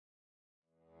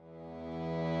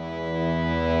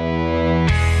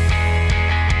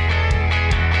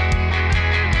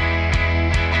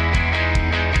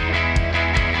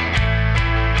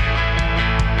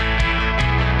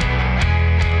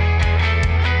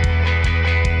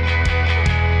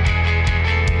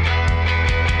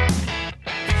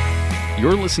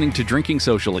You're listening to Drinking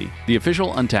Socially, the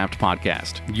official Untapped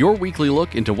podcast, your weekly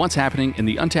look into what's happening in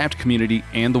the Untapped community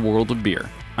and the world of beer.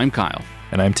 I'm Kyle.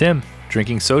 And I'm Tim.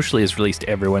 Drinking Socially is released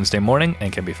every Wednesday morning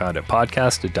and can be found at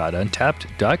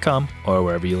podcast.untapped.com or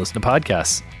wherever you listen to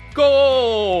podcasts.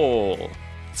 Goal!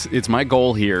 It's my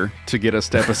goal here to get us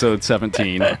to episode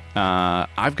 17.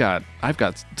 I've got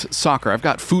soccer. I've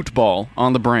got football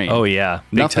on the brain. Oh, yeah.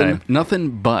 Big time.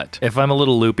 Nothing but. If I'm a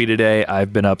little loopy today,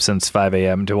 I've been up since 5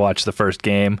 a.m. to watch the first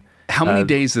game. How many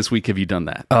days this week have you done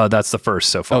that? That's the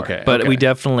first so far. Okay. But we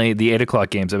definitely, the 8 o'clock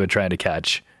games I've been trying to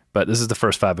catch. But this is the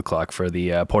first 5 o'clock for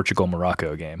the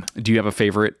Portugal-Morocco game. Do you have a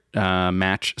favorite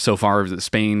match so far? Is it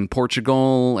Spain,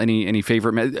 Portugal? Any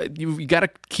favorite? You got to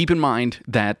keep in mind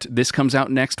that this comes out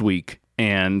next week,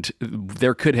 and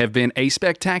there could have been a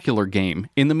spectacular game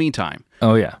in the meantime.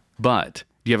 Oh, yeah. But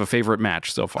do you have a favorite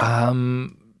match so far?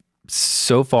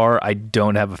 So far, I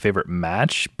don't have a favorite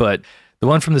match, but the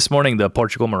one from this morning, the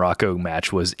Portugal-Morocco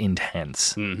match, was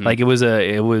intense. Mm-hmm. Like it was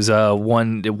a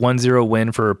 1-0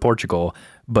 win for Portugal,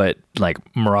 but like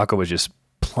Morocco was just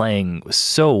playing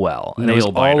so well, and it was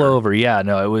all over. Yeah,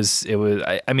 no, it was.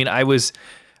 I was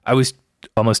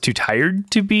almost too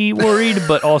tired to be worried,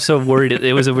 but also worried.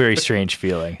 It was a very strange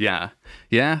feeling. Yeah.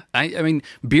 I mean,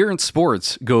 beer and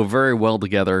sports go very well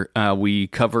together. We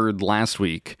covered last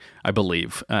week, I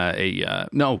believe, a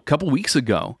couple weeks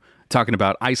ago, talking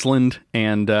about Iceland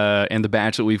and the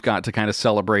badge that we've got to kind of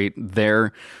celebrate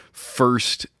their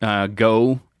first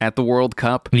go at the World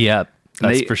Cup. Yeah,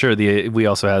 that's for sure. We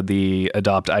also had the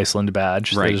Adopt Iceland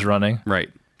badge that is running. Right.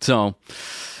 So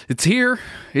it's here.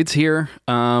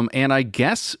 And I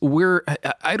guess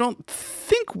I don't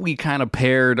think we kind of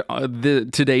paired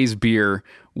today's beer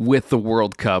with the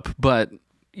World Cup, but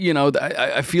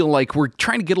I feel like we're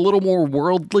trying to get a little more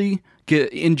worldly,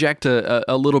 inject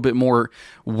a little bit more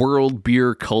world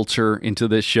beer culture into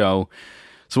this show.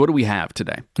 So what do we have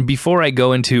today? Before I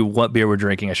go into what beer we're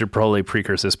drinking, I should probably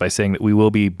precurse this by saying that we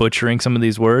will be butchering some of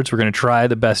these words. We're going to try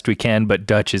the best we can, but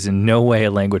Dutch is in no way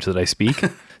a language that I speak.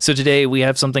 So today we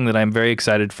have something that I'm very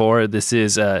excited for. This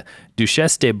is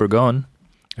Duchesse de Bourgogne,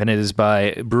 and it is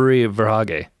by Brewery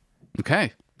Verhaeghe.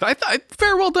 Okay.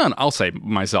 Very well done. I'll say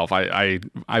myself, I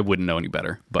wouldn't know any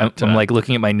better. But I'm like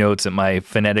looking at my notes at my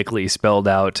phonetically spelled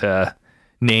out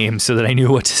names so that I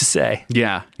knew what to say.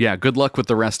 Yeah. Good luck with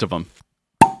the rest of them.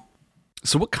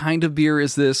 So what kind of beer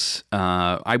is this?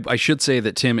 I should say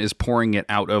that Tim is pouring it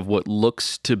out of what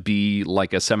looks to be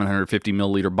like a 750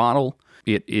 milliliter bottle.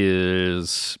 It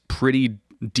is pretty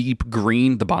deep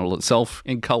green, the bottle itself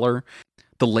in color.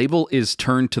 The label is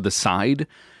turned to the side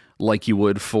like you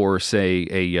would for, say,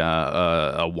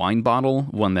 a wine bottle,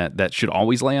 one that should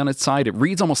always lay on its side. It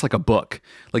reads almost like a book.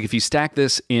 Like if you stack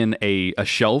this in a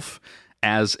shelf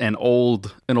as an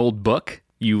old book,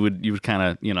 you would kind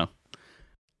of,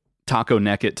 taco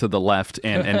neck it to the left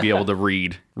and be able to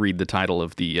read the title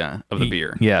of the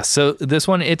beer. Yeah, so this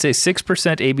one, it's a 6%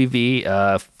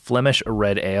 ABV Flemish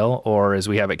red ale, or as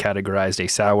we have it categorized, a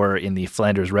sour in the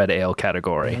Flanders red ale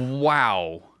category.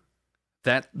 Wow.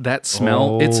 That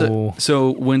smell. Oh.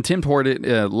 So when Tim poured it,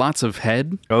 lots of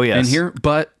head in here,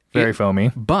 but very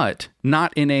foamy. But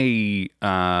not in a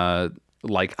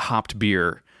like hopped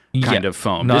beer kind of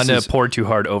foam. Not in a pour too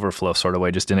hard overflow sort of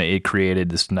way, just in it created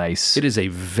this nice... It is a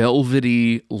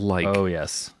velvety, like... Oh,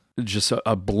 yes. Just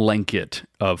a blanket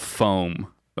of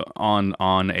foam on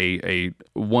a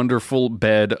wonderful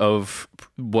bed of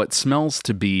what smells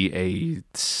to be a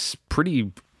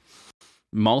pretty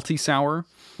malty sour.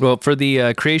 Well, for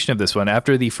the creation of this one,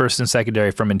 after the first and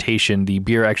secondary fermentation, the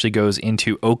beer actually goes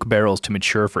into oak barrels to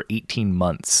mature for 18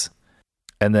 months.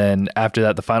 And then after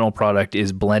that, the final product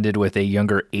is blended with a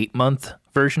younger 8-month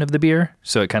version of the beer.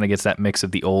 So it kind of gets that mix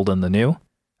of the old and the new.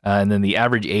 And then the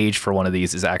average age for one of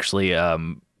these is actually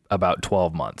about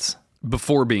 12 months.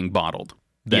 Before being bottled.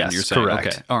 Yes, you're saying. correct.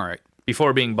 Okay, all right.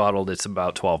 Before being bottled, it's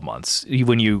about 12 months.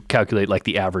 When you calculate like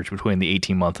the average between the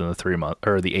 18-month and the 3-month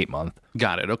or the 8-month.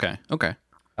 Got it. Okay.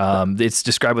 It's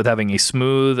described with having a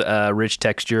smooth, rich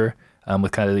texture,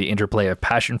 with kind of the interplay of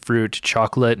passion fruit,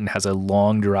 chocolate, and has a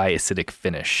long, dry, acidic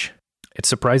finish. It's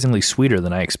surprisingly sweeter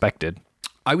than I expected.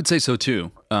 I would say so too.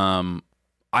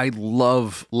 I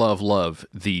love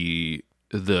the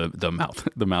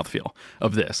mouthfeel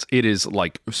of this. It is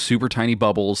like super tiny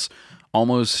bubbles,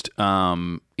 almost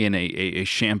in a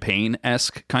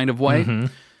champagne-esque kind of way.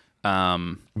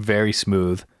 Mm-hmm. Very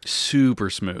smooth, super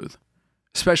smooth,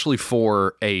 especially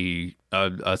for a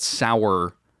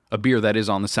sour. A beer that is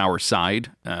on the sour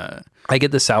side. I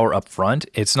get the sour up front.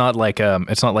 It's not like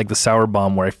the sour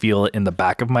bomb where I feel it in the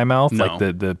back of my mouth, no. like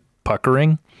the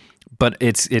puckering. But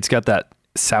it's got that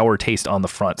sour taste on the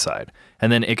front side,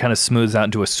 and then it kind of smooths out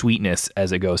into a sweetness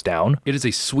as it goes down. It is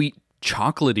a sweet,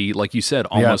 chocolatey, like you said,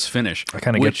 almost finish. I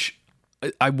kind of which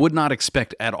I would not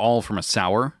expect at all from a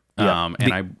sour. Yeah.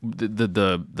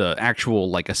 The actual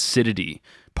like acidity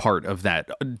part of that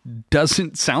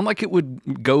doesn't sound like it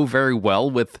would go very well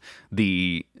with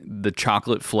the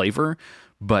chocolate flavor.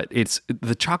 But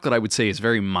the chocolate, I would say, is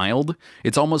very mild.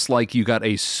 It's almost like you got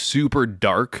a super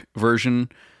dark version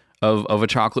of a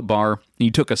chocolate bar. And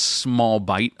you took a small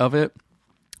bite of it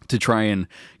to try and,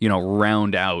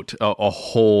 round out a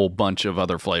whole bunch of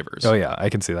other flavors. Oh yeah, I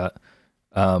can see that.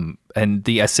 And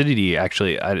the acidity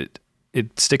actually,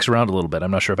 it sticks around a little bit.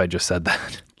 I'm not sure if I just said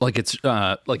that. Like it's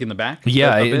like in the back?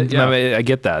 Yeah, I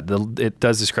get that. It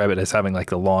does describe it as having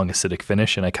like the long acidic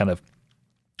finish, and I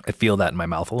feel that in my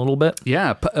mouth a little bit.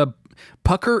 Yeah,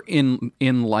 pucker in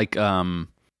like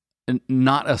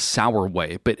not a sour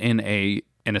way, but in an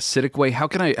acidic way. How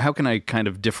can I kind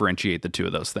of differentiate the two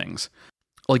of those things?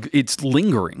 Like it's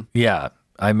lingering. Yeah,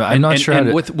 I'm not sure.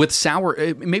 And with sour,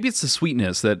 maybe it's the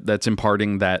sweetness that's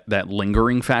imparting that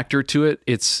lingering factor to it.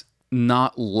 It's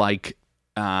not like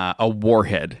a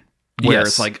Warhead where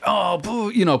it's like, oh,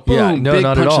 boom, boom, big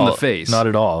not punch at all. in the face. Not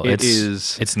at all.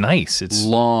 It's nice. It's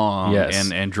long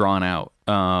and drawn out.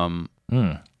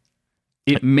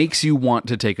 It makes you want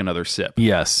to take another sip.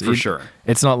 Yes, for sure.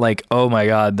 It's not like, oh my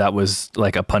God, that was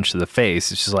like a punch to the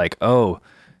face. It's just like, oh,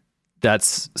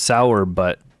 that's sour,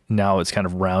 but now it's kind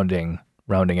of rounding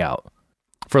out.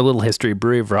 For a little history,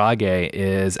 Brewery Vrage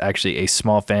is actually a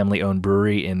small family-owned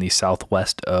brewery in the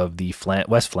southwest of the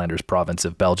West Flanders province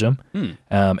of Belgium.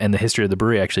 And the history of the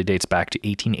brewery actually dates back to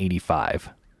 1885.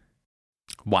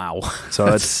 Wow. So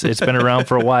it's been around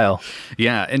for a while.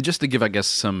 Yeah, and just to give, I guess,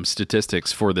 some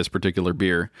statistics for this particular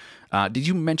beer, did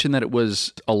you mention that it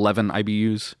was 11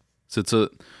 IBUs? So it's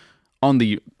on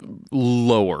the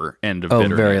lower end of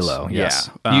bitterness. Very low, yes.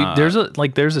 Yeah. There's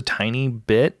a tiny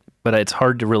bit, but it's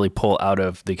hard to really pull out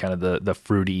of the kind of the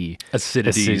fruity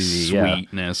acidity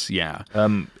sweetness. Yeah.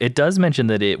 It does mention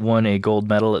that it won a gold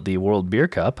medal at the World Beer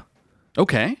Cup.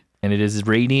 Okay. And it is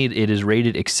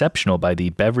rated exceptional by the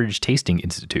Beverage Tasting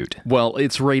Institute. Well,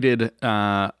 it's rated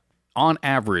on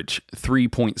average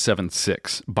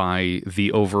 3.76 by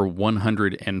the over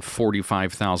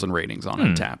 145,000 ratings on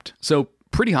Untapped. So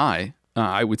pretty high,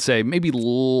 I would say. Maybe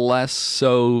less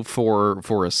so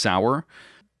for a sour.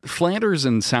 Flanders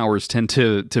and sours tend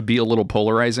to be a little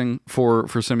polarizing for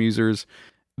some users.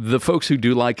 The folks who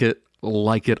do like it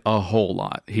a whole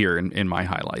lot here in my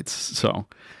highlights. So,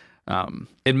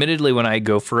 admittedly, when I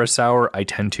go for a sour, I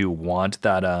tend to want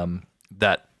that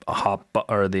hop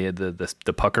or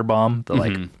the pucker bomb, the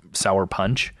like sour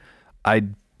punch. I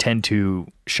tend to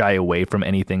shy away from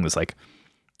anything that's like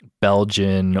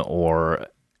Belgian or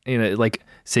like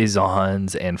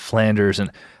Saisons and Flanders,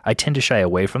 and I tend to shy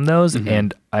away from those,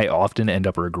 and I often end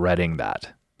up regretting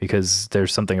that because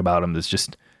there's something about them that's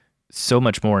just so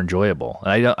much more enjoyable.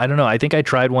 And I don't know. I think I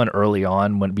tried one early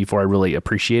on before I really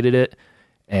appreciated it,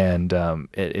 and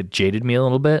it jaded me a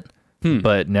little bit.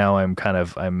 But now I'm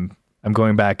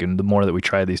going back, and the more that we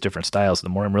try these different styles, the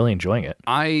more I'm really enjoying it.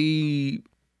 I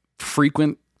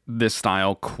frequent this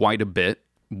style quite a bit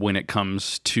when it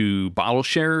comes to bottle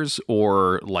shares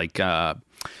or like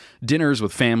dinners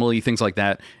with family, things like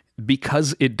that,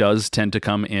 because it does tend to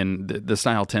come in, the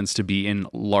style tends to be in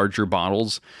larger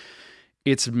bottles.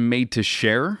 It's made to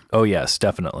share. Oh yes,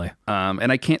 definitely.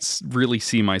 And I can't really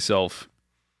see myself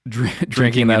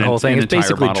drinking that whole thing. It's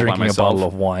basically drinking a bottle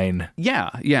of wine. Yeah.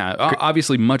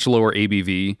 Obviously much lower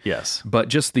ABV. Yes. But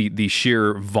just the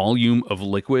sheer volume of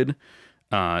liquid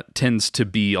tends to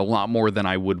be a lot more than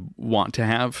I would want to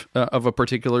have of a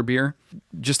particular beer.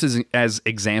 Just as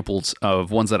examples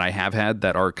of ones that I have had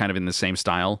that are kind of in the same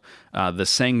style, the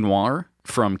Sang Noir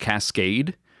from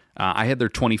Cascade. I had their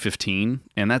 2015,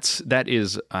 and that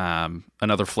is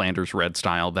another Flanders red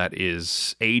style that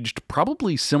is aged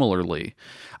probably similarly.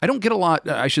 I don't get a lot,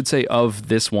 I should say, of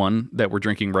this one that we're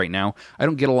drinking right now. I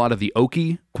don't get a lot of the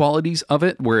oaky qualities of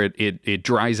it, where it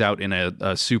dries out in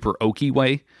a super oaky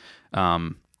way.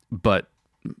 But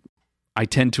I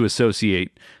tend to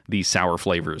associate the sour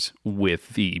flavors with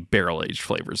the barrel-aged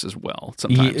flavors as well.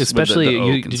 Sometimes,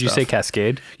 especially, did you say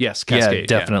Cascade? Yes, Cascade.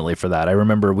 Yeah, definitely for that. I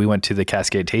remember we went to the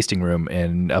Cascade tasting room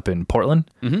up in Portland,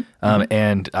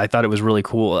 and I thought it was really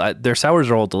cool. Their sours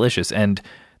are all delicious, and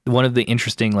one of the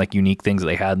interesting, like, unique things that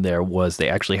they had there was they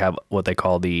actually have what they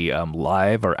call the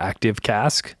live or active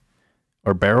cask.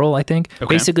 Or barrel, I think.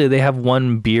 Okay. Basically, they have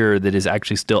one beer that is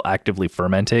actually still actively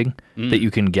fermenting that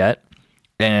you can get.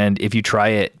 And if you try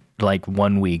it like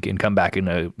 1 week and come back in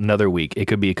another week, it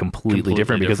could be completely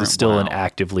different because it's still an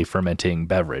actively fermenting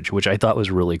beverage, which I thought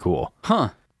was really cool. Huh.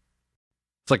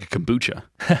 It's like a kombucha.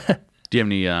 Do you have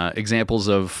any examples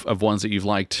of ones that you've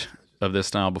liked of this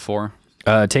style before?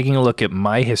 Taking a look at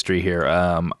my history here,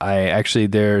 I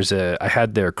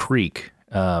had their Creek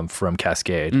from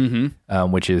Cascade,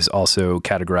 which is also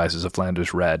categorized as a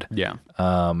Flanders Red. Yeah.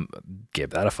 Gave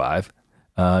that a 5.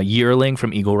 Yearling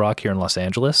from Eagle Rock here in Los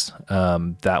Angeles.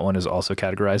 That one is also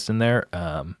categorized in there.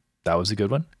 That was a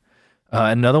good one.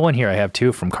 Another one here I have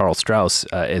too from Carl Strauss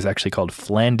is actually called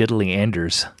Flandiddly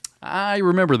Anders. I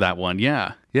remember that one.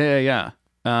 Yeah.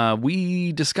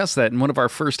 We discussed that in one of our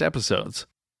first episodes.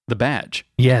 The badge.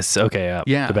 Yes. Okay.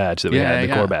 Yeah. The badge that we had,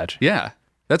 the core badge. Yeah.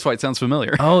 That's why it sounds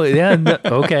familiar. Oh, yeah.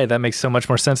 Okay. That makes so much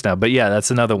more sense now. But yeah,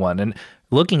 that's another one. And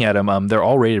looking at them, they're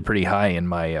all rated pretty high in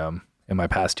my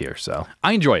past here. So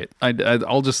I enjoy it.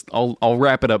 I'll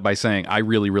wrap it up by saying I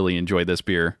really, really enjoy this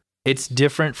beer. It's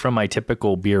different from my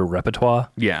typical beer repertoire.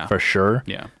 Yeah. For sure.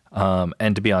 Yeah.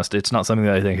 And to be honest, it's not something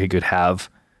that I think I could have.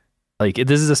 Like,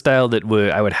 this is a style that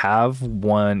I would have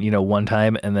one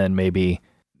time and then maybe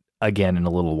again in a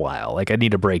little while. Like, I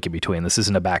need a break in between. This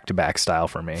isn't a back-to-back style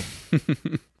for me.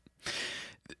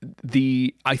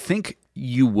 I think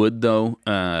you would, though,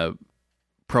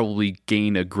 probably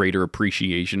gain a greater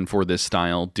appreciation for this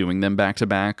style doing them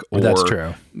back-to-back. Or that's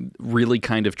true. Really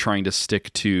kind of trying to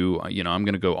stick to, I'm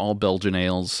going to go all Belgian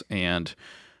ales and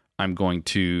I'm going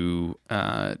to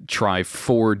try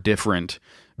 4 different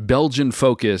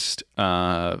Belgian-focused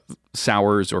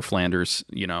sours or Flanders,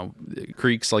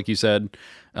 creeks, like you said.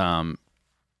 It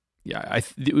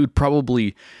would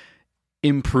probably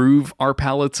improve our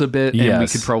palates a bit, and we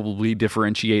could probably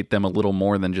differentiate them a little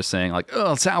more than just saying like,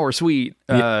 oh, sour, sweet,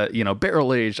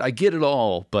 barrel aged. I get it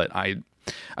all, but I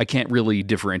can't really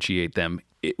differentiate them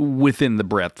within the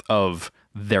breadth of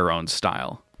their own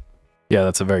style. Yeah,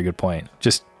 that's a very good point.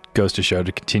 Just goes to show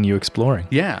to continue exploring.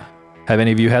 Yeah. Have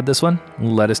any of you had this one?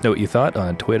 Let us know what you thought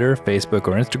on Twitter, Facebook,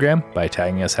 or Instagram by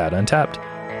tagging us at Untapped.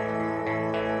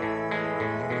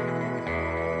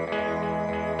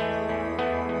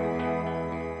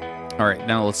 All right,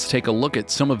 now let's take a look at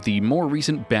some of the more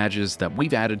recent badges that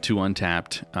we've added to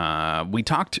Untapped. We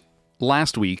talked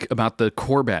last week about the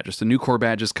core badges, the new core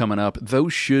badges coming up.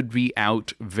 Those should be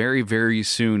out very, very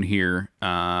soon here.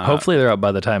 Hopefully they're out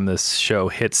by the time this show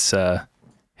hits the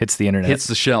internet. Hits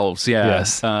the shelves, yeah.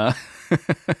 Yes.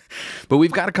 But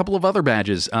we've got a couple of other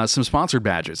badges, some sponsored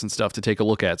badges and stuff to take a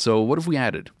look at. So what have we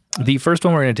added? The first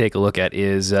one we're going to take a look at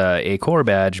is a core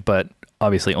badge, but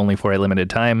obviously only for a limited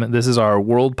time. This is our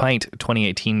World Pint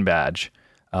 2018 badge,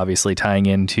 obviously tying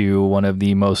into one of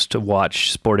the most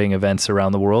watched sporting events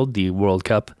around the world, the World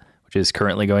Cup, which is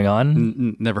currently going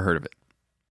on. Never heard of it.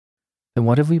 Then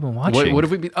what have we been watching? What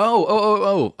have we been?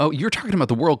 Oh! You're talking about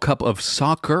the World Cup of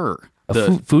soccer.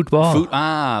 Football.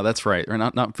 That's right. Or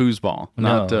not foosball.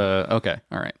 No. Not okay.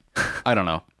 All right. I don't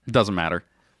know. It doesn't matter.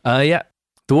 Yeah.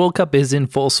 The World Cup is in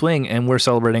full swing, and we're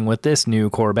celebrating with this new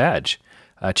core badge.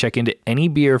 Check into any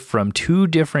beer from 2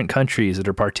 different countries that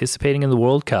are participating in the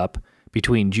World Cup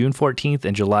between June 14th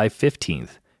and July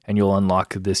 15th, and you'll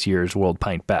unlock this year's World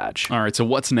Pint badge. All right, so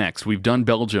what's next? We've done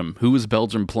Belgium. Who is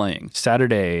Belgium playing?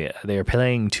 Saturday, they are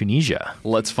playing Tunisia.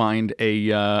 Let's find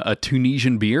a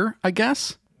Tunisian beer, I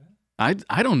guess?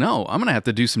 I don't know. I'm going to have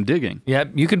to do some digging. Yeah,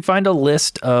 you can find a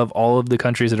list of all of the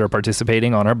countries that are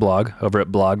participating on our blog over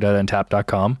at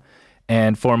blog.untapped.com.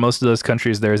 And for most of those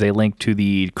countries, there's a link to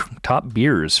the top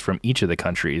beers from each of the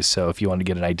countries. So if you want to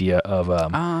get an idea of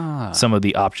some of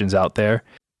the options out there.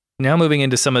 Now moving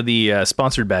into some of the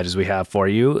sponsored badges we have for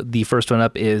you. The first one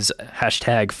up is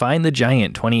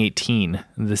 #FindTheGiant 2018.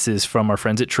 This is from our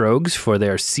friends at Trogs for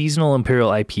their seasonal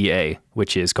Imperial IPA,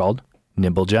 which is called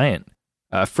Nimble Giant.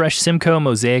 Fresh Simcoe,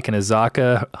 Mosaic, and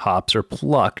Azacca hops are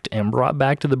plucked and brought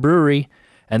back to the brewery,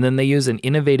 and then they use an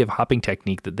innovative hopping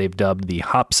technique that they've dubbed the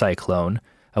Hop Cyclone,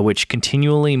 which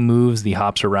continually moves the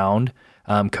hops around,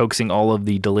 coaxing all of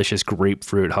the delicious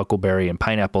grapefruit, huckleberry, and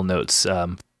pineapple notes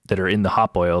that are in the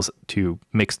hop oils to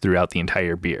mix throughout the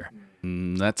entire beer.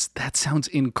 That sounds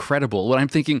incredible. What I'm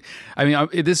thinking,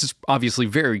 this is obviously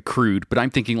very crude, but I'm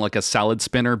thinking like a salad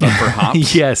spinner, but for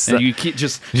hops. Yes. And you keep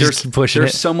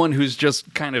there's someone who's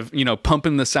just kind of,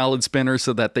 pumping the salad spinner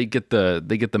so that they get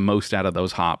the most out of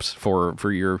those hops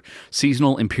for your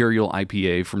seasonal Imperial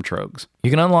IPA from Trogs.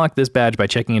 You can unlock this badge by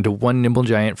checking into one Nimble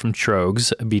Giant from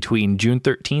Trogs between June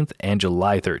 13th and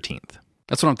July 13th.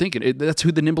 That's what I'm thinking. That's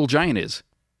who the Nimble Giant is.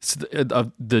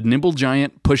 The nimble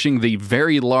giant pushing the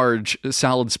very large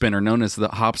salad spinner known as the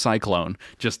Hop Cyclone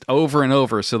just over and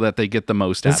over so that they get the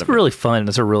most out of it. Really fun.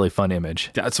 That's a really fun image.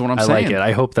 That's what I'm I saying. like it.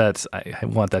 I hope I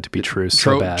want that to be true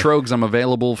so bad. Trogs, I'm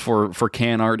available for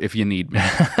can art if you need me.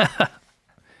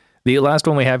 The last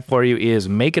one we have for you is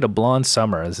Make It a Blonde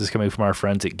Summer. This is coming from our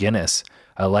friends at Guinness.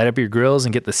 Light up your grills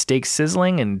and get the steak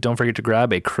sizzling, and don't forget to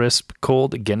grab a crisp,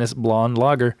 cold Guinness Blonde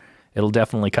Lager. It'll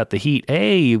definitely cut the heat.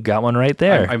 Hey, you've got one right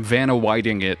there. I'm Vanna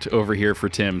Whiting it over here for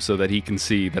Tim so that he can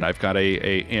see that I've got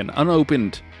an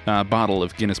unopened bottle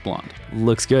of Guinness Blonde.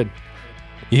 Looks good.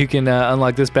 You can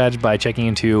unlock this badge by checking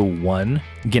into one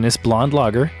Guinness Blonde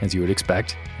Lager, as you would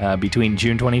expect, between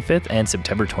June 25th and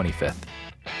September 25th.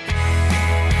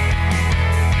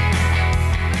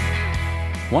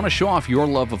 Want to show off your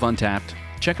love of Untappd?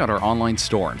 Check out our online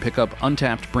store and pick up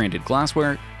Untappd branded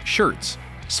glassware, shirts,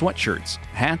 sweatshirts,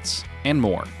 hats, and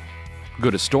more.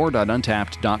 Go to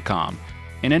store.untappd.com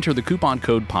and enter the coupon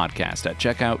code podcast at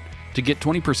checkout to get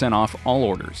 20% off all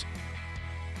orders.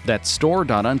 That's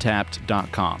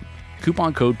store.untappd.com.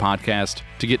 Coupon code podcast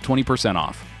to get 20%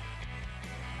 off.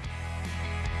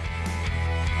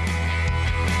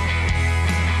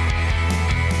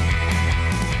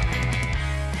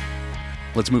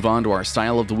 Let's move on to our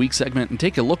Style of the Week segment and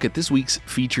take a look at this week's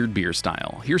featured beer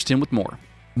style. Here's Tim with more.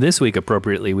 This week,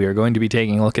 appropriately, we are going to be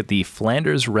taking a look at the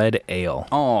Flanders Red Ale.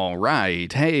 All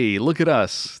right. Hey, look at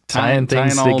us. Tying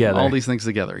things together. All these things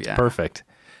together, yeah. Perfect.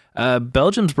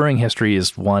 Belgium's brewing history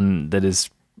is one that is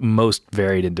most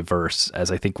varied and diverse,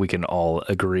 as I think we can all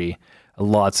agree.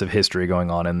 Lots of history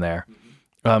going on in there.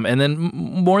 And then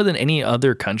more than any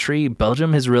other country,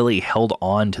 Belgium has really held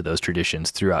on to those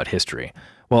traditions throughout history.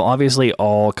 Well, obviously,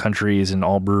 all countries and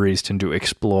all breweries tend to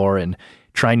explore and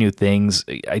try new things.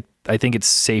 I think it's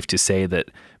safe to say that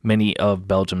many of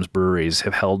Belgium's breweries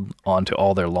have held on to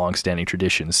all their long-standing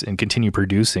traditions and continue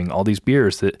producing all these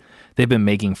beers that they've been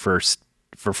making for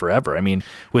forever. I mean,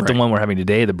 with the one we're having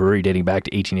today, the brewery dating back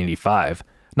to 1885.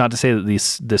 Not to say that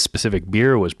this specific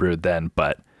beer was brewed then,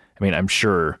 but I mean, I'm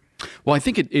sure. Well, I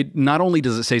think it not only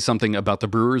does it say something about the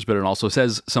brewers, but it also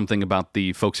says something about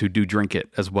the folks who do drink it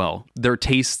as well. Their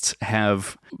tastes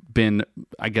have been,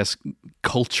 I guess,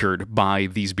 cultured by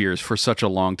these beers for such a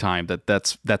long time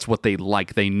that's what they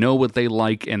like. They know what they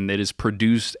like, and it is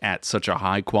produced at such a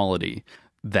high quality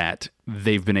that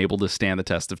they've been able to stand the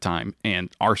test of time and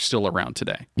are still around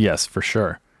today. Yes, for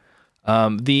sure.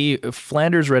 The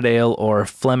Flanders Red Ale or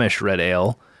Flemish Red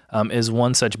Ale is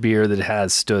one such beer that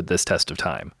has stood this test of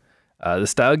time. The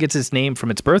style gets its name from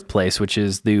its birthplace, which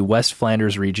is the West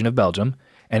Flanders region of Belgium,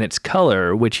 and its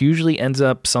color, which usually ends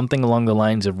up something along the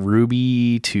lines of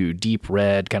ruby to deep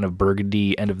red, kind of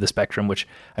burgundy end of the spectrum, which,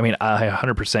 I mean, I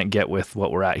 100% get with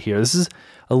what we're at here. This is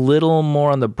a little more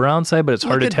on the brown side, but it's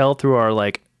hard to tell through our,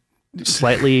 like,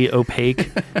 slightly opaque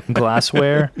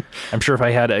glassware. I'm sure if I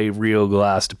had a real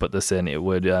glass to put this in, it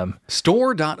would...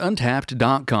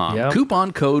 Store.untappd.com. Yep.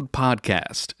 Coupon code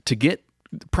podcast to get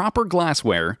proper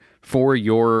glassware for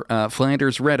your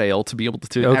Flanders Red Ale to be able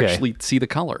to actually see the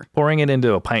color. Pouring it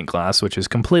into a pint glass, which is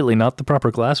completely not the proper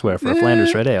glassware for a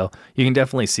Flanders Red Ale, you can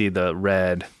definitely see the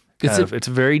red. It's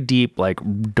very deep, like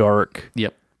dark.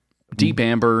 Yep. Deep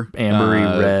amber.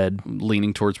 Ambery red.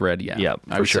 Leaning towards red, yeah. Yep,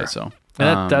 I would say so.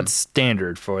 That's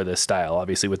standard for this style,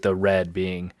 obviously, with the red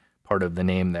being part of the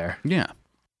name there. Yeah.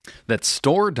 That's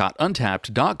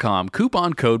store.untappd.com,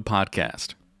 coupon code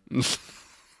podcast.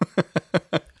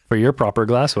 For your proper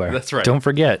glassware. That's right. Don't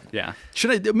forget. Yeah.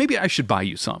 Maybe I should buy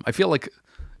you some. I feel like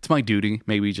it's my duty,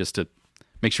 maybe just to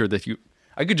make sure that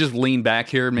I could just lean back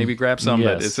here and maybe grab some.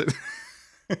 Yes.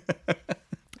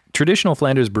 Traditional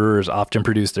Flanders brewers often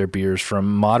produce their beers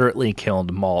from moderately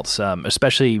kilned malts,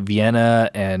 especially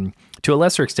Vienna and to a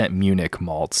lesser extent Munich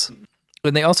malts.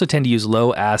 And they also tend to use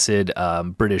low acid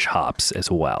British hops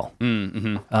as well.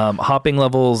 Hopping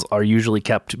levels are usually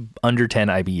kept under 10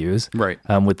 IBUs. Right.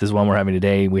 With this one we're having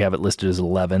today, we have it listed as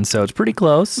 11, so it's pretty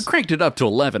close. We cranked it up to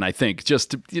 11, I think,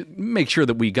 just to make sure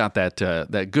that we got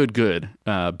that good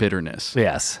bitterness.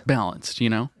 Yes. Balanced, you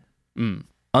know?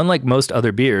 Unlike most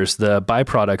other beers, the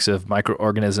byproducts of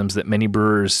microorganisms that many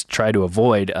brewers try to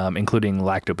avoid, including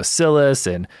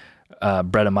lactobacillus and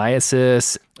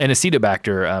Brettanomyces and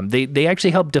Acetobacter, they actually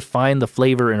help define the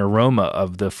flavor and aroma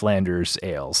of the Flanders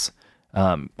ales.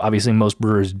 Obviously, most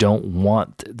brewers don't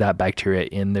want that bacteria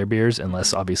in their beers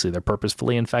unless, obviously, they're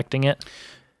purposefully infecting it.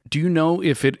 Do you know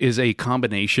if it is a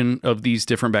combination of these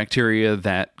different bacteria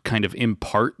that kind of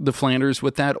impart the Flanders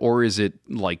with that, or is it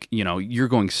like, you're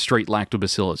going straight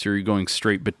Lactobacillus or you're going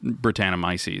straight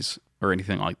Brettanomyces? or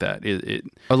anything like that.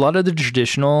 A lot of the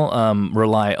traditional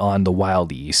rely on the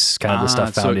wild yeast, kind of the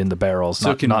stuff found in the barrels,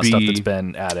 not stuff that's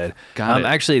been added. Got it.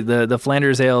 Actually, the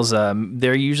Flanders ales,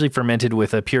 they're usually fermented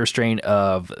with a pure strain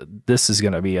of, this is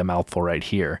going to be a mouthful right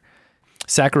here,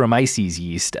 Saccharomyces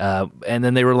yeast, and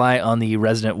then they rely on the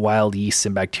resident wild yeasts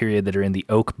and bacteria that are in the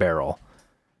oak barrel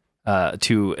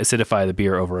to acidify the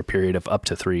beer over a period of up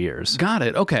to 3 years. Got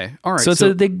it. Okay. All right.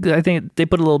 So I think they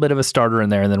put a little bit of a starter in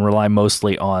there and then rely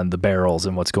mostly on the barrels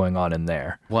and what's going on in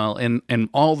there. Well, and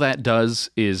all that does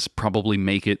is probably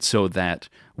make it so that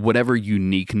whatever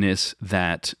uniqueness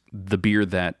that the beer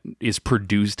that is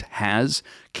produced has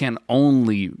can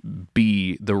only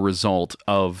be the result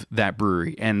of that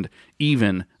brewery and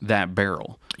even that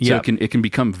barrel. So it can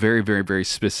become very, very, very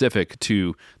specific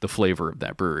to the flavor of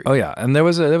that brewery. Oh yeah, and there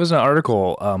was an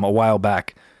article a while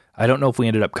back. I don't know if we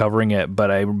ended up covering it,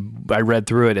 but I read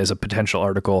through it as a potential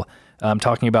article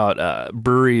talking about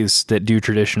breweries that do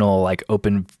traditional like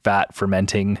open fat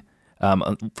fermenting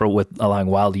with allowing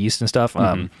wild yeast and stuff.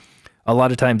 A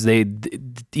lot of times they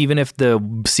even if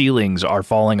the ceilings are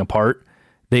falling apart,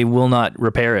 they will not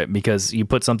repair it because you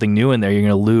put something new in there, you're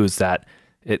going to lose that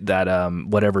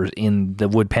whatever's in the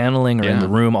wood paneling or in the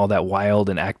room, all that wild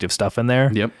and active stuff in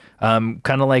there. Yep. Kind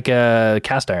of like a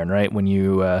cast iron, right? When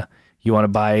you want to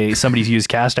buy somebody's used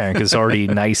cast iron because it's already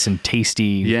nice and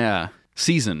tasty. Yeah.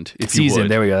 Seasoned, if you would.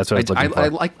 There we go. That's what I was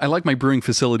looking for. I like my brewing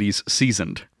facilities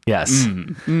seasoned. Yes.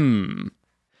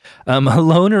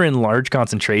 Alone or in large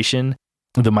concentration,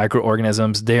 the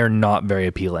microorganisms, they are not very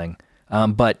appealing.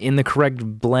 But in the correct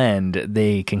blend,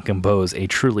 they can compose a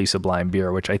truly sublime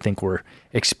beer, which I think we're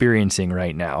experiencing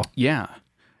right now. Yeah.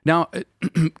 Now,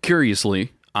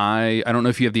 curiously, I don't know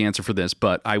if you have the answer for this,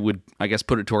 but I would, I guess,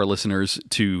 put it to our listeners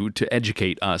to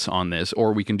educate us on this,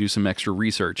 or we can do some extra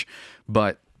research.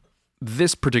 But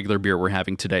this particular beer we're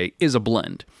having today is a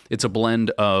blend. It's a blend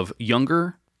of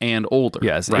younger and older.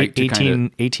 Yes, right?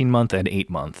 18 month and 8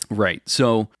 month. Right.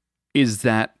 So is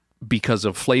that because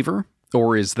of flavor?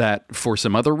 Or is that for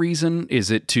some other reason?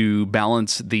 Is it to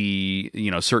balance the,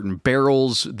 certain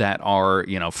barrels that are,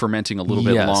 fermenting a little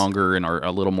bit longer and are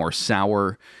a little more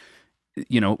sour?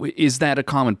 Is that a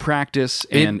common practice?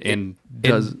 And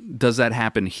does that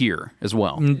happen here as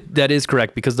well? That is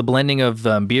correct, because the blending of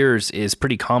beers is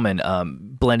pretty common.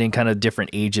 Blending kind of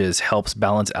different ages helps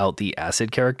balance out the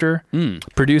acid character.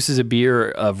 Produces a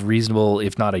beer of reasonable,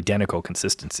 if not identical,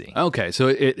 consistency. Okay, so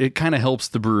it kind of helps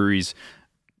the breweries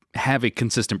have a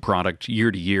consistent product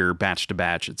year to year, batch to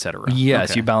batch, etc.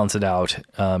 Yes, You balance it out.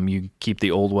 You keep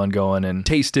the old one going and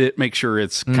taste it, make sure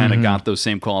it's kind of got those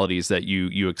same qualities that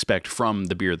you expect from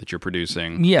the beer that you're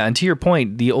producing. Yeah, and to your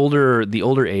point, the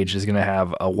older age is going to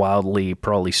have a wildly,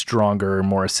 probably stronger,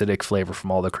 more acidic flavor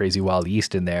from all the crazy wild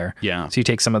yeast in there. Yeah. So you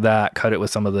take some of that, cut it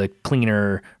with some of the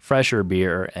cleaner, fresher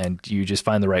beer, and you just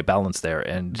find the right balance there.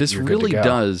 And this really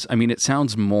does. I mean, it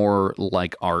sounds more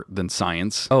like art than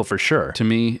science. Oh, for sure. To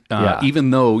me.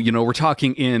 Even though, we're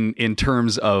talking in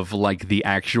terms of like the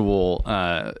actual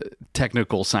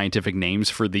technical scientific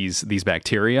names for these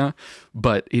bacteria,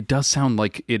 but it does sound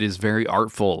like it is very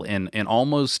artful and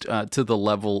almost to the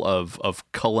level of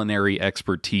culinary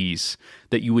expertise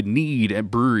that you would need,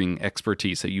 at brewing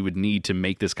expertise that you would need to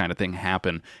make this kind of thing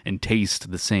happen and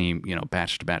taste the same,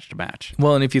 batch to batch to batch.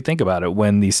 Well, and if you think about it,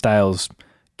 when these styles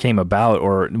came about,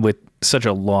 or with such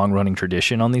a long running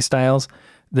tradition on these styles,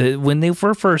 when they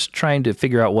were first trying to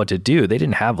figure out what to do, they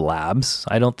didn't have labs.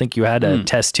 I don't think you had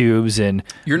test tubes and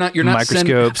you're not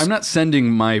microscopes. I'm not sending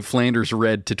my Flanders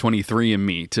Red to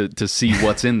 23andMe to see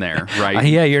what's in there, right?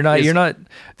 Yeah, you're not.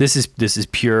 This is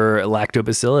pure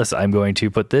lactobacillus. I'm going to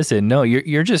put this in. No,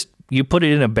 you're just, you put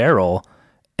it in a barrel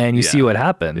and you see what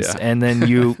happens, and then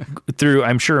you through,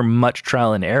 I'm sure, much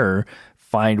trial and error,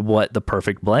 find what the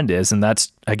perfect blend is. And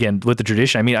that's, again, with the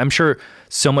tradition. I mean, I'm sure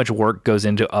so much work goes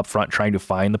into upfront trying to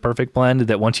find the perfect blend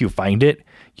that once you find it,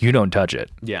 you don't touch it.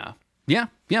 Yeah.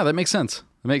 That makes sense.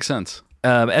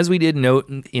 As we did note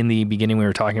in the beginning, we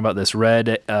were talking about this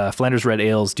Flanders Red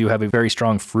ales do have a very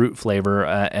strong fruit flavor,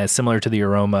 as similar to the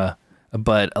aroma,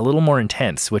 but a little more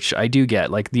intense, which I do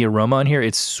get. Like the aroma on here,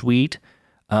 it's sweet,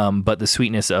 but the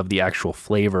sweetness of the actual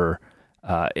flavor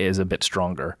is a bit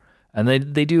stronger. And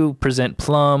they do present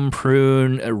plum,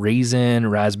 prune, raisin,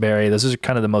 raspberry. Those are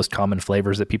kind of the most common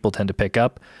flavors that people tend to pick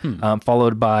up,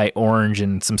 followed by orange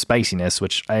and some spiciness,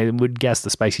 which I would guess the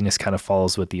spiciness kind of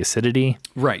follows with the acidity.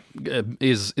 Right.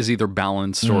 Is either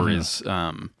balanced or is...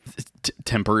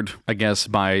 tempered, I guess,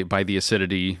 by the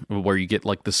acidity, where you get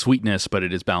like the sweetness, but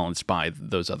it is balanced by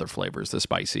those other flavors, the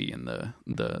spicy and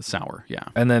the sour. Yeah.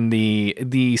 And then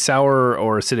the sour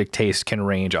or acidic taste can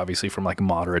range obviously from like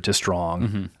moderate to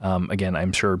strong. Again,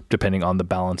 I'm sure depending on the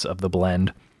balance of the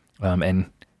blend and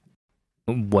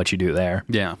what you do there.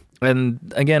 Yeah. And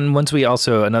again,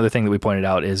 another thing that we pointed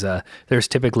out is there's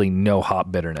typically no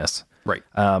hop bitterness. Right.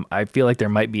 I feel like there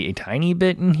might be a tiny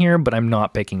bit in here, but I'm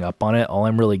not picking up on it. All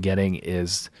I'm really getting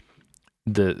is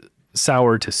the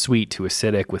sour to sweet to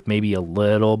acidic with maybe a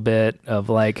little bit of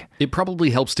like... It probably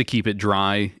helps to keep it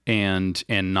dry and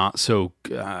not so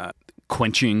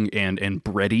quenching and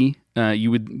bready.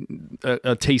 You would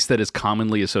a taste that is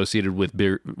commonly associated with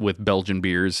beer, with Belgian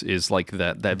beers is like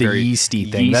that the very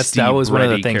yeasty thing. That was one of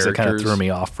the things that kind of threw me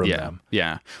off from yeah, them.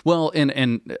 Yeah. Well,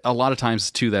 and a lot of times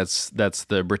too, that's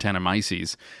the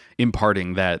Brettanomyces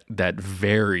imparting that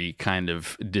very kind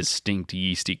of distinct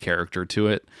yeasty character to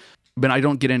it. But I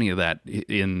don't get any of that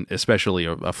in especially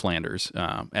a Flanders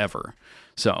ever.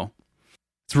 So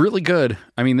it's really good.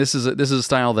 I mean, this is a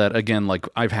style that, again, like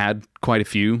I've had quite a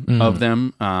few of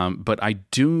them, but I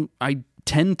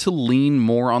tend to lean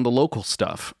more on the local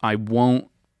stuff. I won't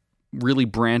really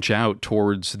branch out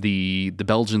towards the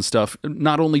Belgian stuff,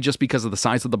 not only just because of the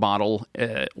size of the bottle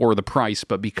or the price,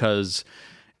 but because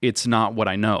it's not what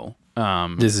I know.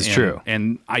 This is true.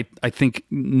 And I think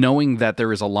knowing that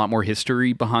there is a lot more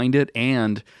history behind it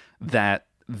and that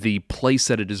the place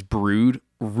that it is brewed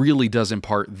really does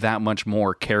impart that much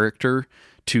more character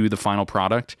to the final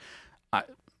product.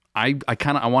 I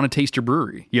want to taste your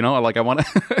brewery, you know, like I want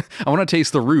to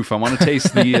taste the roof. I want to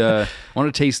taste I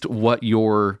want to taste what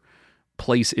your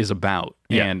place is about.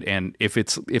 Yeah. And if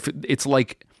it's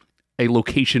like a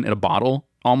location in a bottle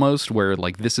almost, where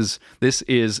like this is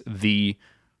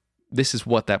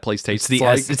what that place tastes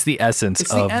like. It's the essence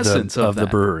of the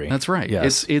brewery. That's right.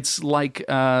 Yes. It's like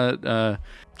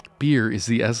beer is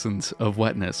the essence of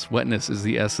wetness. Wetness is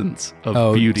the essence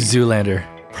of beauty. Zoolander.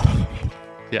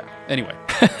 Yeah. Anyway.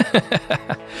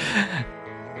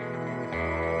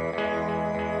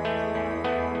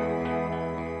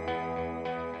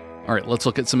 All right, let's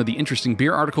look at some of the interesting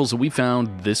beer articles that we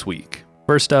found this week.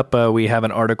 First up, we have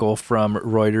an article from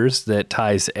Reuters that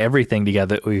ties everything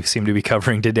together that we seem to be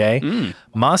covering today.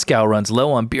 Moscow runs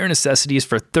low on beer necessities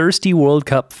for thirsty World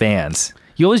Cup fans.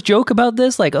 You always joke about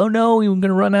this, like, oh no, we're going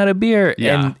to run out of beer.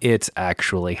 Yeah. And it's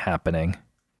actually happening.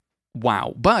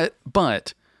 Wow. But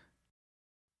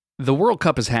the World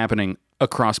Cup is happening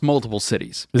across multiple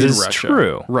cities in This is Russia.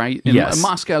 true. Right? And Yes.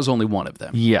 Moscow is only one of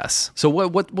them. Yes. So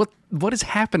what is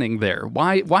happening there?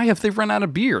 Why have they run out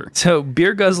of beer? So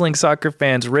beer guzzling soccer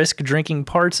fans risk drinking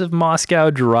parts of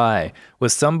Moscow dry,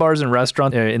 with some bars and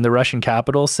restaurants in the Russian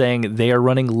capital saying they are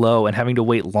running low and having to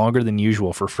wait longer than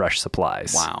usual for fresh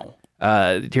supplies. Wow.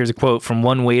 Here's a quote from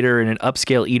one waiter in an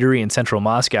upscale eatery in central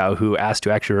Moscow who asked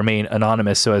to actually remain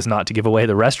anonymous so as not to give away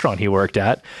the restaurant he worked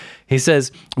at. He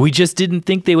says, "We just didn't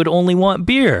think they would only want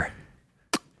beer."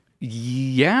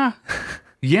 Yeah.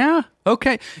 Yeah.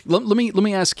 Okay. Let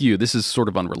me ask you. This is sort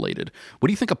of unrelated. What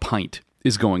do you think a pint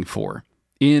is going for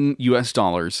in US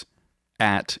dollars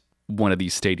at one of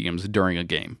these stadiums during a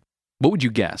game? What would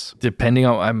you guess? Depending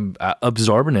on, I'm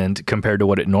absorbent compared to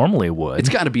what it normally would. It's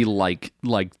got to be like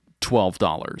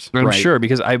 $12. I'm right? sure,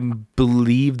 because I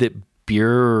believe that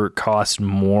beer costs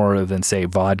more than, say,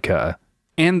 vodka.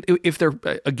 And if they're,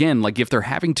 again, like if they're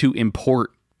having to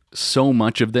import so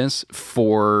much of this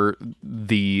for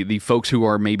the folks who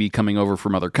are maybe coming over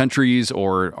from other countries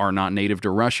or are not native to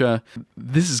Russia,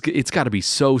 it's got to be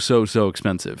so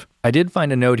expensive. I did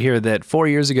find a note here that 4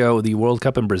 years ago, the World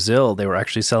Cup in Brazil, they were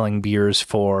actually selling beers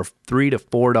for $3 to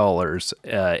 $4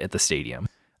 at the stadium.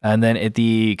 And then at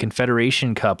the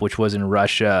Confederation Cup, which was in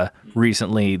Russia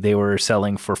recently, they were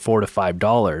selling for $4 to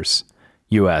 $5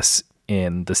 US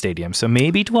in the stadium. So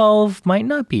maybe 12 might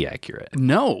not be accurate.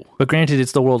 No. But granted,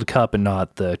 it's the World Cup and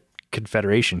not the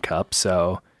Confederation Cup,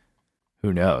 so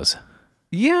who knows?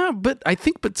 Yeah, but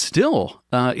still,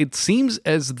 it seems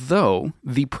as though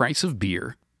the price of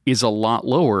beer is a lot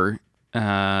lower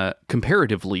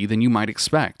comparatively than you might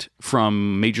expect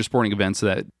from major sporting events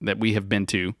that we have been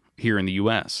to here in the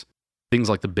U.S. Things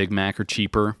like the Big Mac are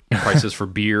cheaper. Prices for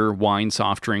beer, wine,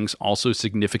 soft drinks also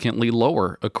significantly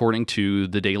lower, according to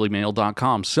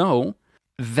thedailymail.com. So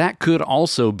that could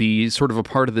also be sort of a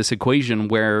part of this equation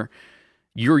where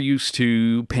you're used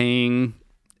to paying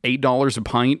 $8 a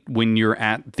pint when you're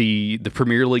at the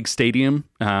Premier League stadium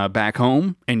back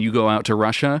home, and you go out to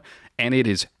Russia, and it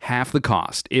is half the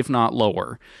cost, if not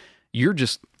lower. You're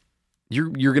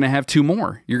going to have two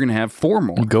more. You're going to have four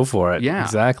more. Go for it. Yeah.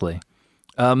 Exactly.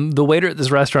 The waiter at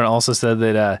this restaurant also said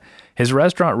that his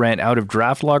restaurant ran out of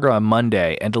draft lager on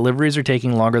Monday, and deliveries are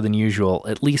taking longer than usual,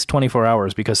 at least 24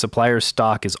 hours, because suppliers'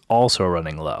 stock is also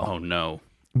running low. Oh, no.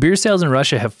 Beer sales in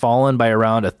Russia have fallen by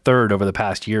around a third over the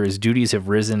past year as duties have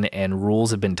risen and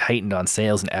rules have been tightened on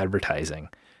sales and advertising.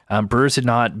 Brewers had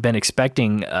not been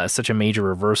expecting such a major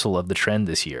reversal of the trend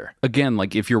this year. Again,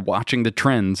 like if you're watching the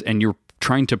trends and you're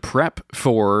trying to prep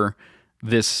for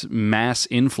this mass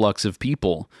influx of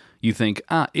people, you think,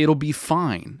 it'll be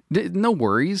fine. No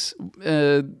worries.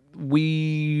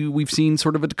 We've seen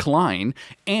sort of a decline,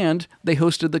 and they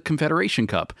hosted the Confederation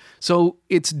Cup. So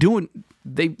it's doing...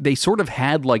 They sort of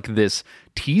had like this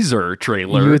teaser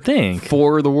trailer, you would think,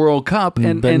 for the World Cup,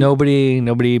 but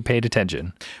nobody paid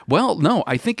attention. Well, no,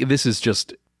 I think this is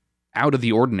just out of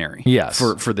the ordinary. Yes,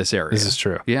 for this area. This is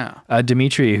true. Yeah,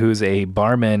 Dimitri, who's a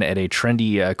barman at a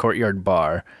trendy courtyard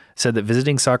bar, said that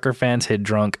visiting soccer fans had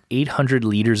drunk 800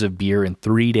 liters of beer in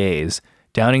 3 days,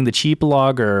 downing the cheap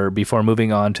lager before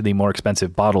moving on to the more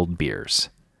expensive bottled beers.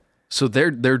 So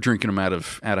they're drinking them out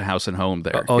of house and home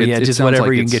there. Just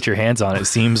whatever you can get your hands on, it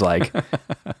seems like.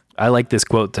 I like this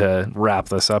quote to wrap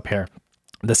this up here.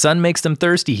 The sun makes them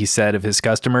thirsty, he said of his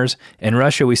customers. In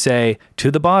Russia, we say,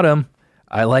 to the bottom.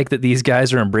 I like that these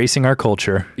guys are embracing our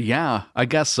culture. Yeah, I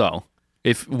guess so.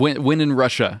 When in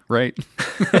Russia, right?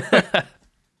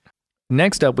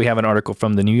 Next up, we have an article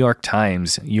from the New York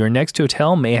Times. Your next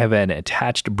hotel may have an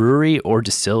attached brewery or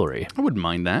distillery. I wouldn't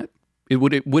mind that.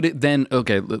 Would it then?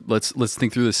 Okay, let's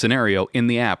think through the scenario. In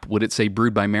the app, would it say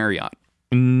brewed by Marriott?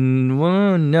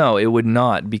 Well, no, it would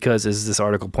not, because as this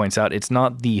article points out, it's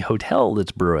not the hotel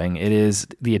that's brewing. It is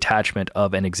the attachment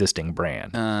of an existing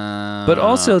brand. But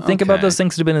also think about those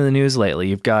things that have been in the news lately.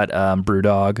 You've got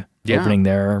BrewDog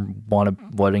opening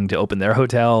wanting to open their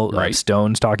hotel. Right.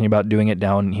 Stone's talking about doing it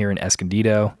down here in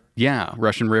Escondido. Yeah,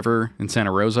 Russian River in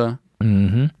Santa Rosa.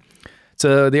 Mm-hmm.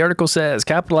 So the article says,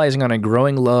 capitalizing on a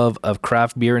growing love of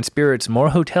craft beer and spirits, more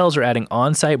hotels are adding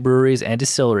on-site breweries and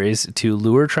distilleries to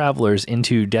lure travelers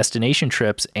into destination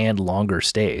trips and longer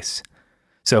stays.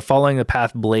 So following the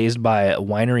path blazed by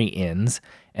winery inns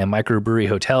and microbrewery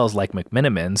hotels like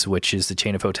McMenamins, which is the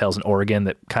chain of hotels in Oregon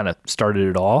that kind of started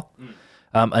it all,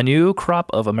 a new crop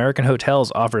of American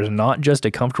hotels offers not just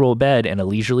a comfortable bed and a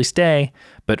leisurely stay,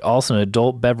 but also an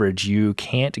adult beverage you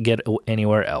can't get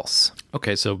anywhere else.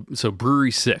 Okay, so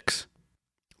Brewery 6,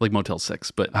 like Motel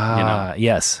 6, but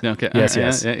yes, okay, yes,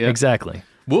 yeah. Exactly.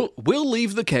 We'll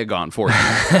leave the keg on for you.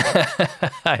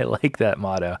 I like that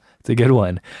motto. It's a good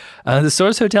one. The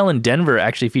Source Hotel in Denver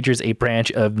actually features a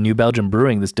branch of New Belgium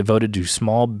Brewing that's devoted to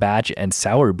small batch and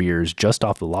sour beers just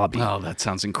off the lobby. Oh, that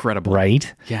sounds incredible.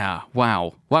 Right? Yeah.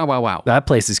 Wow. That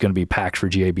place is going to be packed for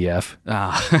GABF.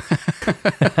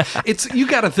 You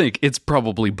got to think it's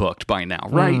probably booked by now,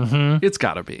 right? Mm-hmm. It's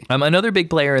got to be. Another big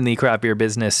player in the craft beer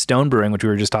business, Stone Brewing, which we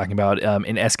were just talking about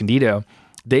in Escondido,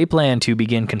 they plan to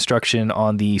begin construction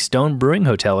on the Stone Brewing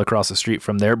Hotel across the street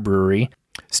from their brewery,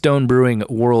 Stone Brewing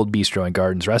World Bistro and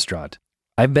Gardens Restaurant.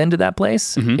 I've been to that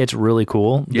place. Mm-hmm. It's really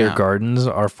cool. Yeah. Their gardens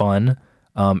are fun.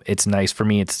 It's nice for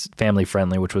me. It's family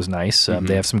friendly, which was nice. Mm-hmm.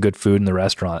 They have some good food in the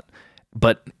restaurant.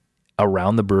 But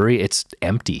around the brewery, it's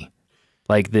empty.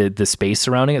 Like the space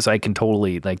surrounding it, so I can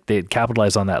totally, like, they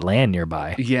capitalize on that land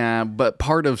nearby. Yeah, but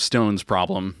part of Stone's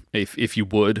problem, if you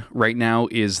would, right now,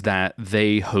 is that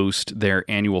they host their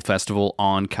annual festival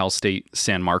on Cal State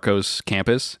San Marcos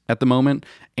campus at the moment,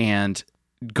 and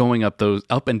going up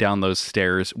and down those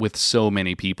stairs with so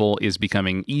many people is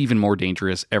becoming even more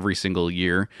dangerous every single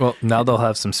year. Well, now they'll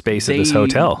have some space at this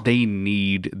hotel. They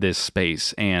need this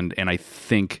space, and I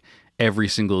think every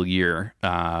single year,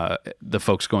 the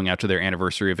folks going out to their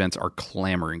anniversary events are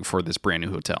clamoring for this brand new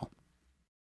hotel.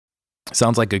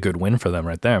 Sounds like a good win for them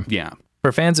right there. Yeah.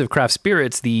 For fans of craft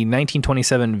spirits, the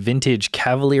 1927 vintage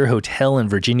Cavalier Hotel in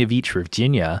Virginia Beach,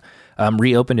 Virginia,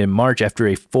 reopened in March after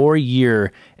a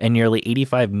 4-year and nearly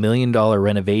 $85 million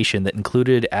renovation that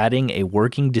included adding a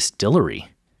working distillery.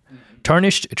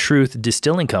 Tarnished Truth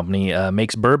Distilling Company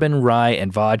makes bourbon, rye,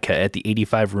 and vodka at the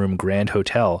 85-room Grand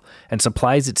Hotel and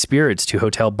supplies its spirits to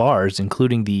hotel bars,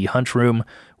 including the Hunt Room,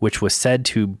 which was said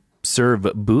to serve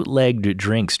bootlegged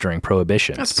drinks during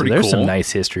Prohibition. That's pretty cool. There's some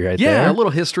nice history right there. Yeah, a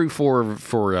little history for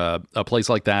a place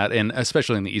like that, and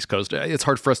especially in the East Coast. It's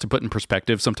hard for us to put in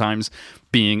perspective sometimes.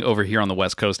 Being over here on the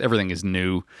West Coast, everything is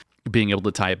new. Being able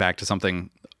to tie it back to something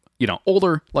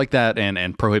older like that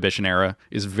and Prohibition era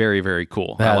is very, very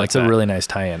cool. Yeah, it's a really nice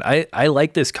tie-in. I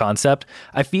like this concept.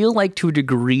 I feel like to a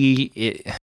degree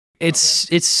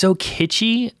it's so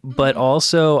kitschy, but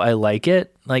also I like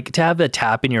it. Like to have a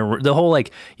tap in the whole, like,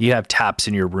 you have taps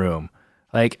in your room.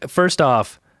 Like, first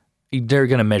off, they're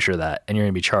going to measure that, and you're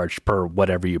going to be charged per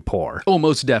whatever you pour. Oh,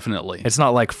 most definitely. It's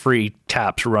not like free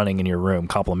taps running in your room,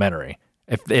 complimentary.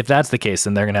 If that's the case,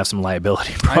 then they're going to have some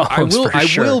liability problems. I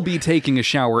sure. will be taking a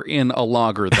shower in a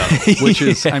lager though, which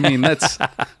is, I mean, that's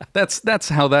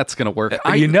how that's going to work.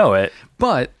 You know it.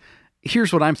 But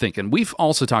here's what I'm thinking. We've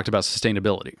also talked about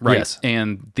sustainability, right? Yes.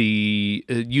 And the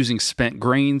using spent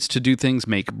grains to do things,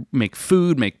 make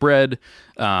food, make bread,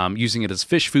 using it as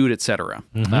fish food, etc.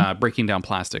 Breaking down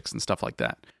plastics and stuff like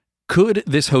that. Could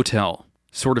this hotel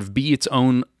sort of be its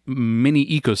own mini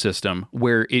ecosystem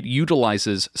where it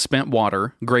utilizes spent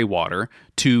water, gray water,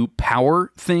 to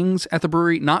power things at the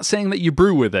brewery? Not saying that you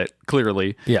brew with it,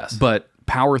 clearly. Yes. But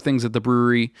power things at the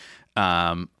brewery.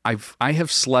 I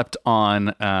have slept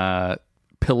on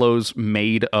pillows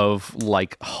made of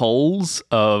like hulls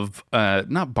of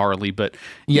not barley, but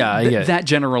that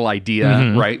general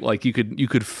idea, right? Like you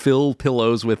could fill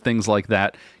pillows with things like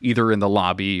that, either in the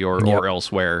lobby or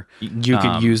elsewhere. You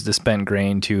could use the spent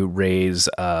grain to raise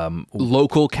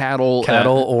local cattle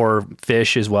or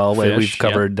fish as well. Fish, We've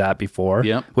covered that before,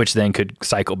 Yep. which then could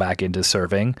cycle back into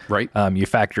serving. Right. You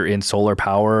factor in solar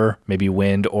power, maybe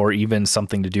wind, or even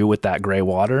something to do with that gray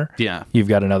water. Yeah. You've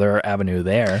got another avenue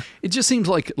there. It just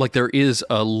seems like there is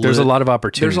There's a lot of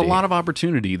opportunity. There's a lot of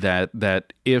opportunity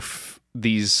that if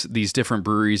these different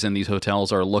breweries and these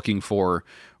hotels are looking for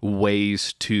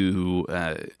ways to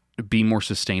be more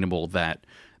sustainable, that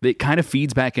it kind of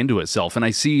feeds back into itself. And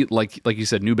I see, like you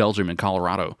said, New Belgium and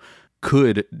Colorado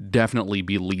could definitely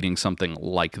be leading something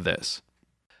like this.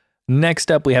 Next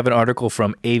up, we have an article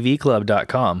from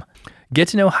avclub.com. Get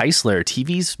to know Heisler,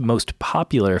 TV's most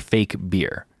popular fake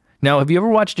beer. Now, have you ever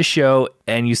watched a show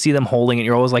and you see them holding it,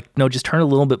 you're always like, no, just turn a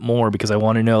little bit more because I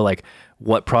want to know like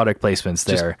what product placement's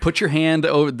there. Just put your hand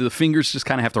over, the fingers just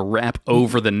kind of have to wrap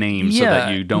over the name so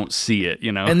that you don't see it,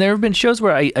 you know? And there have been shows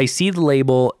where I see the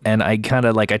label and I kind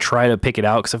of like, I try to pick it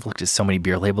out because I've looked at so many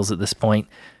beer labels at this point.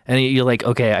 And you're like,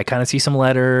 okay, I kind of see some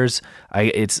letters.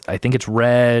 I think it's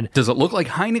red. Does it look like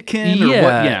Heineken or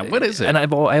what? Yeah, what is it? And I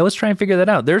always try and figure that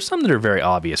out. There's some that are very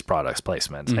obvious products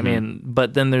placements. I mean,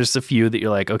 but then there's a few that you're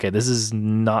like, okay, this is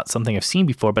not something I've seen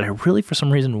before, but I really, for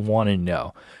some reason, want to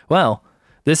know. Well,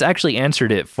 this actually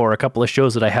answered it for a couple of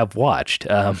shows that I have watched.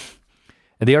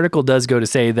 The article does go to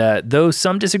say that though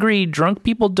some disagree, drunk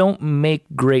people don't make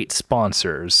great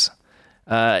sponsors.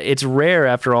 It's rare,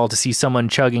 after all, to see someone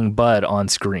chugging Bud on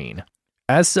screen.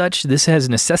 As such, this has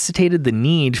necessitated the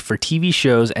need for TV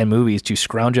shows and movies to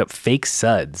scrounge up fake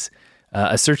suds,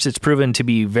 a search that's proven to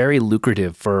be very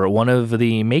lucrative for one of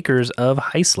the makers of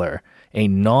Heisler, a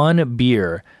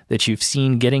non-beer that you've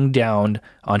seen getting downed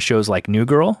on shows like New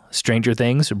Girl, Stranger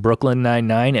Things, Brooklyn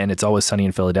Nine-Nine, and It's Always Sunny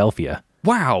in Philadelphia.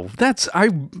 Wow, I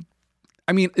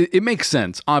mean, it makes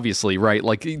sense, obviously, right?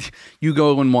 Like, you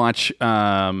go and watch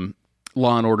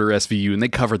Law and Order SVU, and they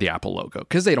cover the Apple logo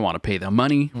because they don't want to pay them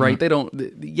money, right? They don't.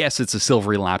 Yes, it's a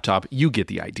silvery laptop. You get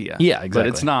the idea. Yeah, exactly. But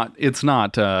it's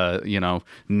not.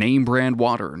 Name brand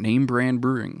water, name brand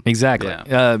brewing. Exactly.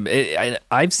 Yeah.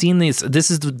 I've seen these.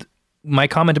 This is my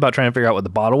comment about trying to figure out what the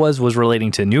bottle was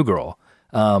relating to New Girl,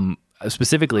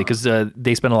 specifically because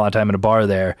they spent a lot of time in a bar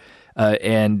there.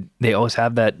 And they always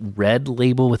have that red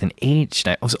label with an H.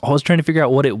 And I was always trying to figure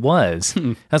out what it was.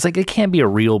 I was like, it can't be a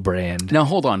real brand. Now,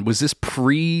 hold on. Was this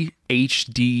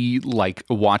pre-HD, like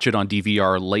watch it on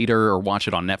DVR later or watch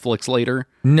it on Netflix later?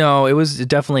 No, it was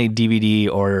definitely DVD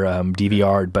or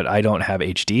DVR, but I don't have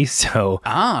HD, so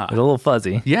it's a little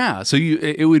fuzzy. Yeah, so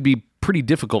it would be pretty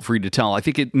difficult for you to tell. I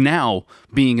think it now,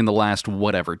 being in the last,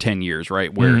 10 years,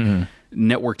 right, where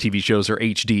network TV shows are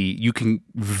HD, you can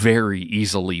very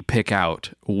easily pick out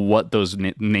what those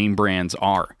name brands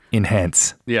are.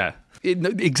 Enhance. Yeah,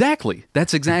 exactly.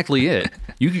 That's exactly it.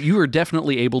 You are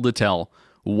definitely able to tell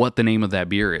what the name of that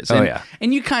beer is. And,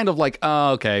 and you kind of like,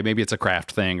 oh, okay, maybe it's a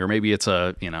craft thing, or maybe it's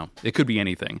it could be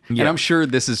anything. Yeah. And I'm sure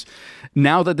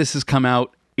now that this has come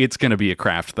out, it's going to be a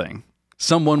craft thing.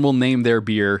 Someone will name their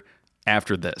beer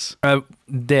after this.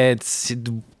 That's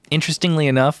interestingly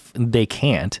enough, they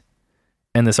can't.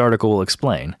 And this article will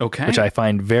explain, which I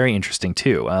find very interesting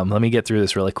too. Let me get through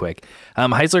this really quick.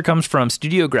 Heisler comes from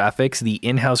Studio Graphics, the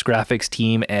in-house graphics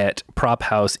team at Prop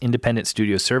House Independent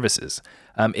Studio Services.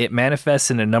 It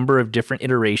manifests in a number of different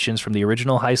iterations, from the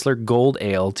original Heisler Gold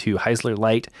Ale to Heisler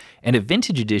Light, and a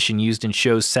vintage edition used in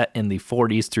shows set in the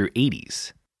 40s through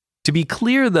 80s. To be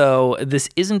clear, though, this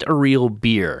isn't a real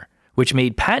beer, which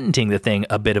made patenting the thing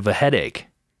a bit of a headache.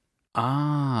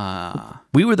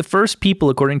 We were the first people,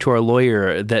 according to our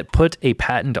lawyer, that put a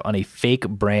patent on a fake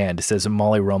brand, says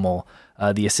Molly Rummel,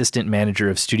 the assistant manager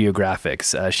of studio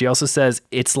graphics. She also says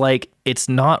it's like it's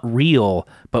not real,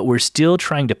 but we're still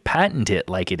trying to patent it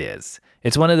like it is.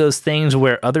 It's one of those things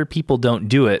where other people don't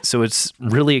do it, so it's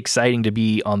really exciting to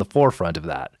be on the forefront of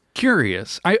that.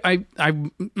 Curious.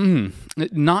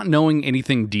 Not knowing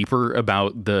anything deeper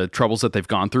about the troubles that they've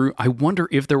gone through, I wonder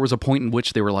if there was a point in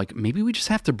which they were like, maybe we just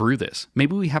have to brew this.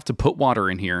 Maybe we have to put water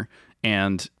in here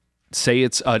and say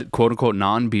it's a quote unquote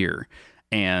non-beer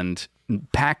and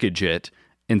package it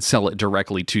and sell it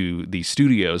directly to the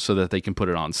studios so that they can put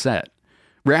it on set,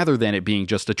 rather than it being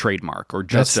just a trademark or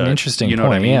just That's an interesting you know point,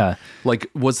 what I mean? yeah. Like,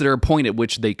 was there a point at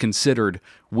which they considered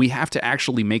we have to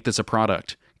actually make this a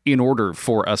product in order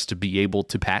for us to be able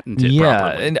to patent it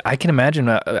properly? And I can imagine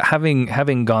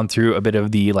having gone through a bit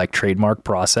of the like trademark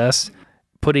process,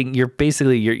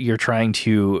 you're trying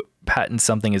to patent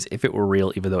something as if it were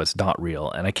real, even though it's not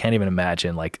real. And I can't even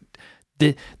imagine like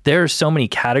there are so many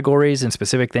categories and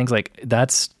specific things like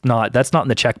that's not in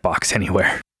the checkbox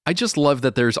anywhere. I just love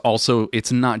that there's also,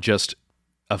 it's not just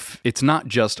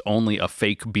only a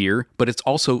fake beer, but it's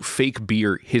also fake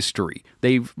beer history.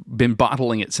 They've been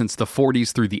bottling it since the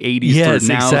 40s through the 80s. Yes,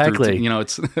 through now, exactly.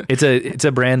 Through, it's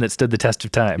a brand that stood the test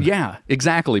of time. Yeah,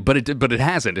 exactly. But it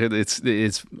hasn't.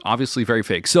 It's obviously very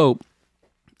fake. So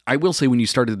I will say, when you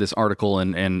started this article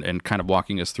and kind of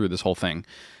walking us through this whole thing,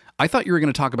 I thought you were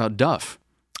going to talk about Duff,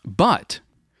 but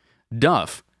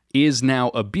Duff is now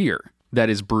a beer that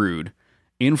is brewed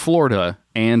in Florida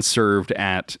and served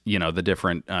at, the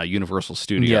different Universal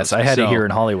Studios. Yes, I had it here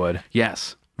in Hollywood.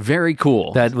 Yes, very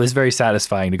cool. That was very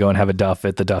satisfying to go and have a Duff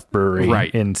at the Duff Brewery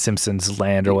in Simpsons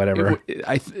Land or whatever.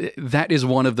 That is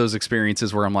one of those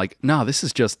experiences where I'm like, no, this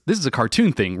is a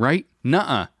cartoon thing, right?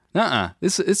 Nuh-uh.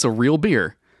 It's a real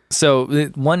beer. So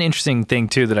one interesting thing,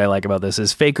 too, that I like about this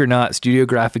is, fake or not, Studio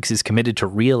Graphics is committed to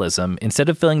realism. Instead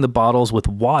of filling the bottles with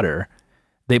water,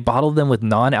 they bottle them with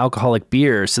non-alcoholic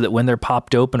beer so that when they're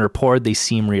popped open or poured, they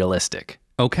seem realistic.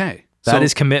 Okay. That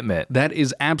is commitment. That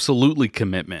is absolutely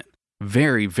commitment.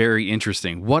 Very, very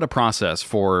interesting. What a process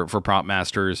for prop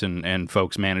masters and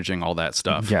folks managing all that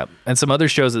stuff. Yeah. And some other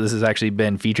shows that this has actually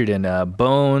been featured in,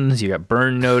 Bones, you got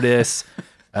Burn Notice.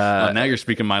 Now you're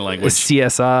speaking my language.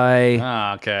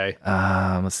 CSI. Okay.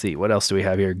 Let's see. What else do we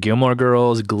have here? Gilmore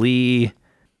Girls, Glee,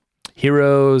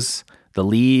 Heroes, The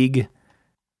League,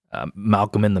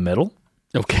 Malcolm in the Middle.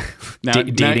 Okay.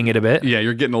 Dating it a bit. Yeah,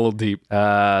 you're getting a little deep.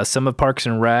 Some of Parks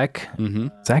and Rec. Mm-hmm.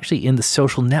 It's actually in The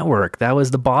Social Network. That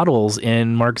was the bottles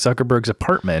in Mark Zuckerberg's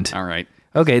apartment. All right.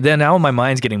 Okay, then now my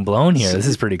mind's getting blown here. This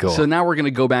is pretty cool. So now we're going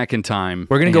to go back in time.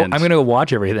 I'm going to go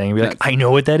watch everything and be like, I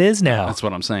know what that is now. That's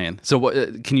what I'm saying. So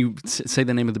what, can you say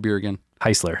the name of the beer again?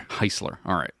 Heisler.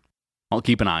 All right. I'll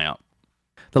keep an eye out.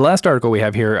 The last article we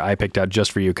have here, I picked out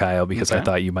just for you, Kyle, because I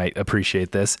thought you might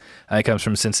appreciate this. It comes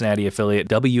from Cincinnati affiliate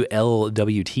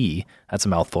WLWT. That's a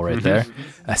mouthful right there.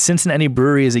 Cincinnati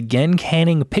Brewery is again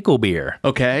canning pickle beer.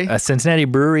 Okay. Cincinnati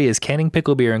Brewery is canning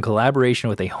pickle beer in collaboration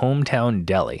with a hometown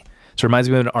deli. So it reminds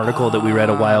me of an article that we read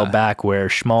a while back where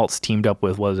Schmaltz teamed up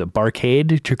with,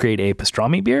 Barcade to create a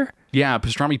pastrami beer? Yeah,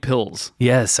 pastrami pills.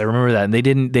 Yes, I remember that. And they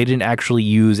didn't actually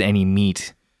use any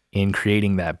meat in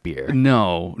creating that beer.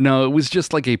 No, it was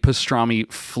just like a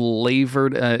pastrami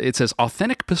flavored. It says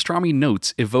authentic pastrami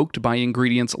notes evoked by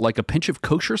ingredients like a pinch of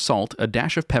kosher salt, a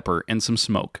dash of pepper, and some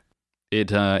smoke.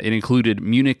 It included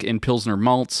Munich and Pilsner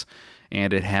malts,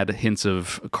 and it had hints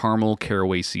of caramel,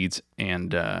 caraway seeds,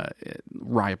 and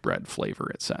rye bread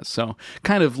flavor, it says. So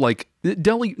kind of like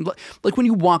deli, like when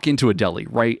you walk into a deli,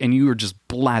 right? And you are just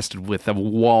blasted with a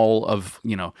wall of,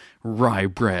 rye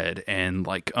bread. And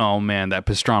like, oh man, that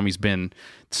pastrami's been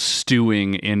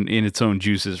stewing in its own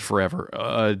juices forever.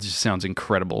 It just sounds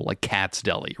incredible. Like Cat's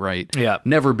Deli, right? Yeah.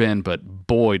 Never been, but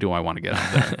boy, do I want to get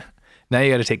out there. Now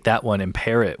you got to take that one and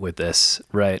pair it with this,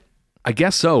 right? I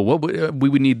guess so. What we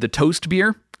would need the toast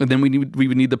beer, and then we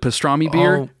would need the pastrami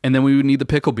beer, and then we would need the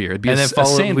pickle beer. It'd be a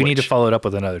sandwich. We need to follow it up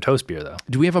with another toast beer, though.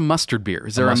 Do we have a mustard beer?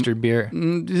 Is there a mustard beer?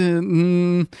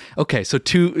 Okay, so we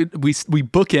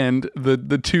bookend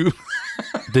the two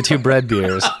the two bread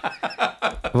beers.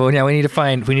 Well, now we need to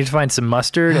find some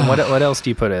mustard, and what else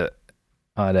do you put it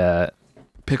on?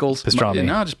 Pickles, pastrami.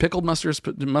 No, just pickled mustard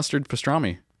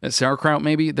pastrami. Sauerkraut,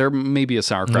 maybe? There may be a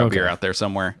sauerkraut beer out there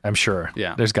somewhere. I'm sure.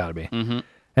 Yeah. There's got to be. Mm-hmm.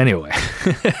 Anyway.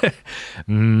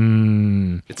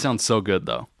 It sounds so good,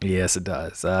 though. Yes, it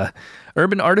does.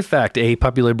 Urban Artifact, a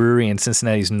popular brewery in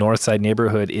Cincinnati's Northside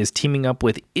neighborhood, is teaming up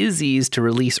with Izzy's to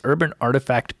release Urban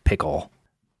Artifact Pickle.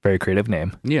 Very creative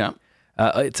name. Yeah.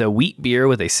 It's a wheat beer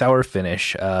with a sour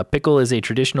finish. Pickle is a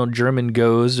traditional German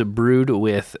goes brewed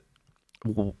with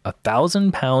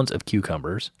 1,000 pounds of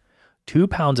cucumbers, 2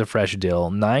 pounds of fresh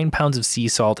dill, 9 pounds of sea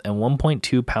salt, and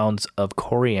 1.2 pounds of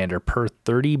coriander per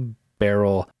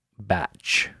 30-barrel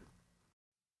batch.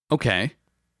 Okay.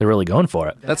 They're really going for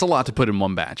it. That's a lot to put in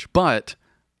one batch, but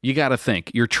you got to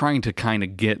think you're trying to kind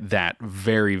of get that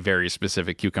very, very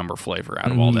specific cucumber flavor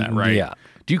out of all that, right? Yeah.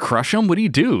 Do you crush them? What do you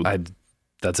do?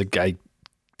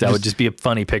 That would just be a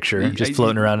funny picture, just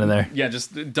floating around in there. Yeah,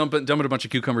 just dump a bunch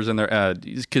of cucumbers in there.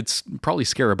 You could probably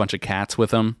scare a bunch of cats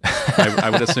with them, I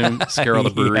would assume. Scare all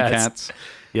the brewery cats.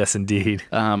 Yes, indeed.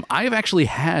 I have actually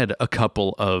had a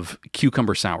couple of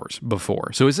cucumber sours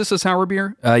before. So is this a sour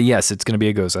beer? Yes, it's going to be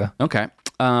a Goza. Okay.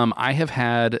 I have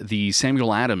had the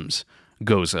Samuel Adams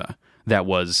Goza that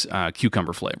was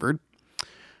cucumber flavored.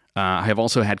 I have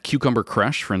also had Cucumber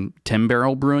Crush from 10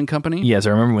 Barrel Brewing Company. Yes, I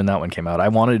remember when that one came out. I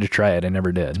wanted to try it. I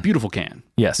never did. Beautiful can.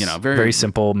 Yes. Very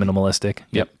simple, minimalistic.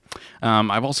 Yep.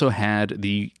 I've also had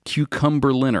the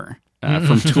Cucumber Liner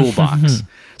from Toolbox.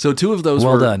 So two of those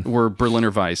were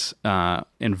Berliner Weiss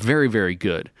and very, very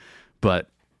good. But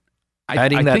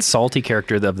adding that salty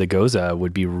character of the Goza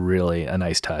would be really a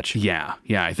nice touch. Yeah,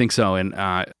 I think so. And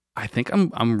I think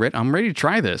I'm ready to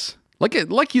try this.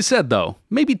 Like you said, though,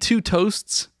 maybe 2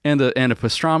 toasts and a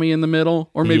pastrami in the middle,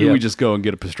 or maybe we just go and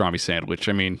get a pastrami sandwich.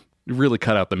 I mean, really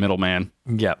cut out the middleman.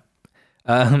 Yep.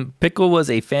 Pickle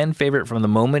was a fan favorite from the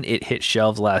moment it hit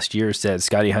shelves last year, said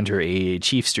Scotty Hunter, a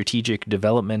chief strategic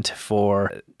development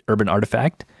for Urban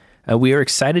Artifact. We are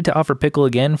excited to offer pickle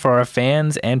again for our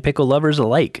fans and pickle lovers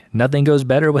alike. Nothing goes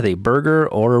better with a burger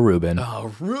or a Reuben.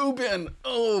 Oh, Reuben.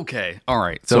 Okay. All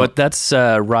right. So that's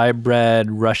rye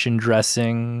bread, Russian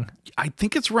dressing. I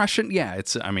think it's Russian. Yeah,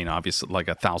 it's, obviously like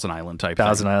a Thousand Island type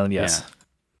Thousand thing. Island, yes.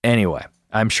 Yeah. Anyway,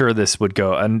 I'm sure this would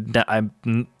go.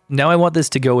 Now I want this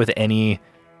to go with any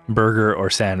burger or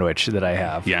sandwich that I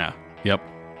have. Yeah. Yep.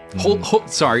 Hold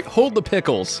the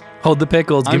pickles. Hold the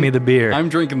pickles. Give me the beer. I'm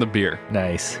drinking the beer.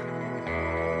 Nice.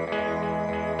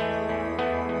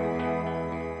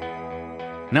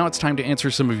 Now it's time to answer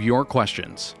some of your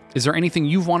questions. Is there anything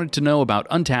you've wanted to know about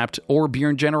Untappd or beer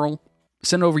in general?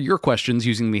 Send over your questions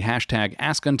using the hashtag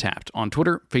AskUntappd on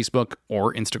Twitter, Facebook,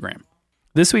 or Instagram.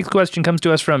 This week's question comes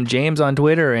to us from James on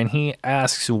Twitter, and he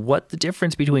asks what the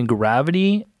difference between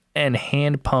gravity and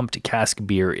hand-pumped cask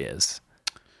beer is.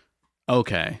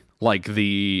 Okay. Like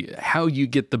how you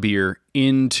get the beer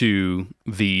into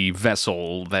the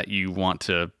vessel that you want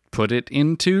to put it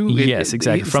into? Yes,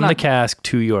 exactly. From the cask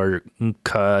to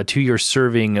your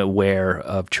serving ware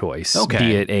of choice. Okay.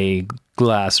 Be it a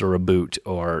glass or a boot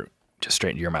or just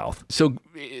straight into your mouth. So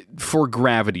for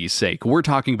gravity's sake, we're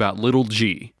talking about little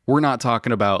g. We're not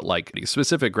talking about like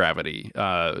specific gravity,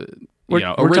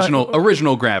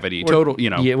 original gravity, total,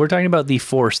 Yeah, we're talking about the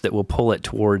force that will pull it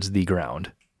towards the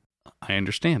ground. I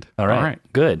understand. All right.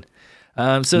 Good. So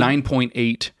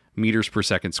 9.8 meters per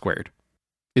second squared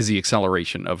is the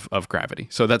acceleration of gravity.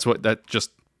 So that's what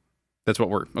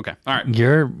we're okay. All right.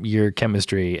 Your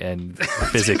chemistry and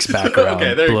physics background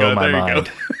blow my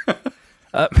mind.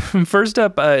 First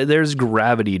up, there's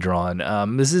gravity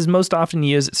drawn. This is most often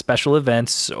used at special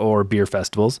events or beer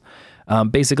festivals.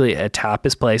 Basically, a tap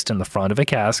is placed in the front of a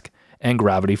cask, and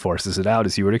gravity forces it out,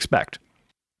 as you would expect.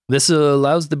 This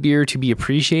allows the beer to be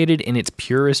appreciated in its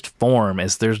purest form,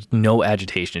 as there's no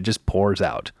agitation. It just pours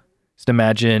out. Just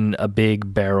imagine a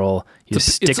big barrel.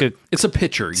 It's a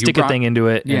pitcher. Stick a thing into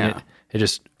it, and it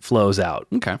just flows out.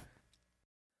 Okay.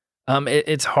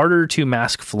 It's harder to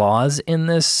mask flaws in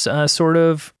this sort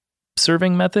of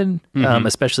serving method,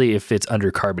 especially if it's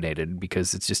undercarbonated,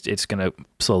 because it's going to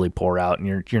slowly pour out, and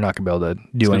you're not going to be able to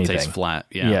do anything. Taste flat.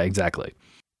 Yeah. Yeah, exactly.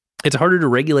 It's harder to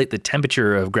regulate the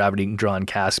temperature of gravity-drawn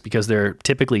casks because they're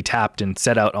typically tapped and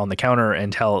set out on the counter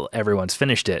until everyone's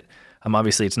finished it.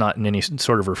 Obviously, it's not in any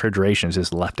sort of refrigeration. It's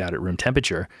just left out at room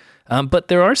temperature. But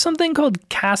there are something called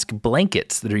cask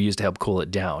blankets that are used to help cool it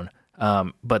down.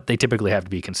 But they typically have to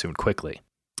be consumed quickly.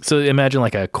 So imagine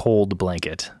like a cold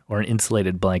blanket or an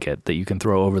insulated blanket that you can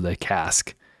throw over the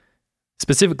cask,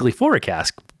 specifically for a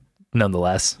cask,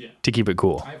 nonetheless, to keep it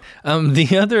cool.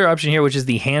 The other option here, which is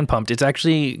the hand pumped,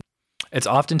 it's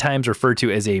oftentimes referred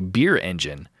to as a beer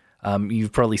engine.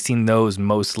 You've probably seen those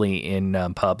mostly in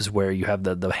pubs where you have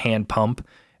the hand pump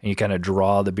and you kind of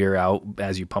draw the beer out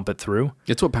as you pump it through.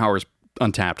 It's what powers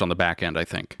Untappd on the back end, I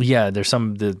think. Yeah, there's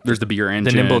the beer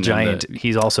engine. The Nimble Giant,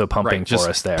 he's also pumping for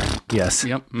us there. Yes.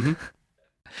 Yep.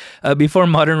 Mm-hmm. Before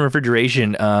modern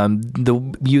refrigeration,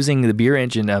 using the beer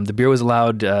engine, the beer was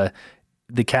allowed,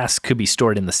 the cask could be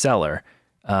stored in the cellar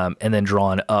and then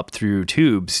drawn up through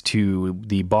tubes to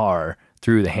the bar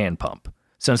through the hand pump.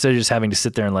 So instead of just having to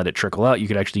sit there and let it trickle out, you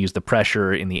could actually use the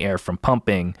pressure in the air from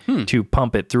pumping to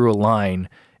pump it through a line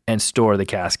and store the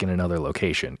cask in another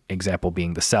location. Example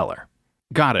being the cellar.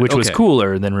 Got it. Which was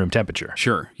cooler than room temperature.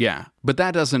 Sure, yeah. But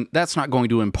that's not going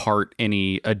to impart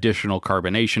any additional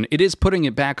carbonation. It is putting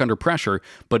it back under pressure,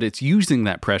 but it's using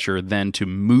that pressure then to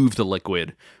move the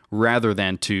liquid rather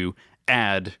than to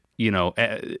add,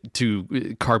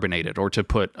 to carbonate it or to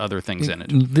put other things in it.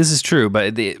 This is true,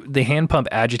 but the hand pump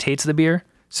agitates the beer,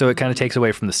 so it kind of takes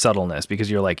away from the subtleness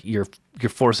because you're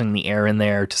forcing the air in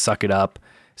there to suck it up.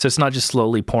 So it's not just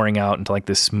slowly pouring out into like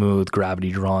this smooth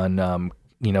gravity drawn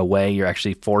way. You're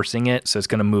actually forcing it, so it's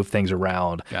going to move things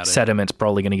around. Sediment's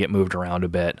probably going to get moved around a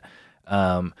bit.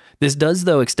 This does,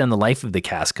 though, extend the life of the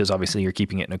cask because obviously you're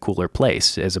keeping it in a cooler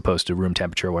place as opposed to room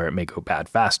temperature where it may go bad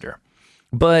faster.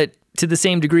 But to the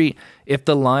same degree, if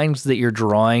the lines that you're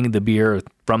drawing the beer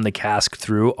from the cask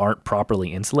through aren't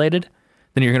properly insulated,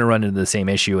 then you're going to run into the same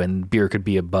issue and beer could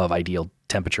be above ideal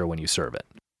temperature when you serve it.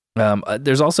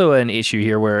 There's also an issue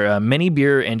here where many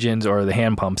beer engines, or the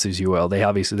hand pumps, as you will, they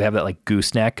have that like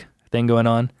gooseneck thing going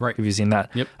on. Right. Have you seen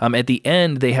that? Yep. At the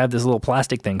end, they have this little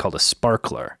plastic thing called a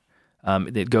sparkler.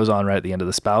 That goes on right at the end of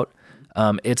the spout.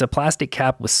 It's a plastic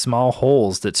cap with small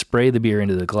holes that spray the beer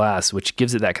into the glass, which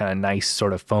gives it that kind of nice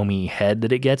sort of foamy head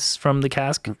that it gets from the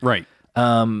cask. Right.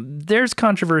 There's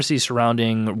controversy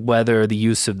surrounding whether the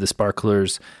use of the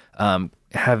sparklers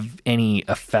have any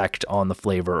effect on the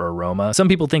flavor or aroma. Some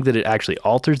people think that it actually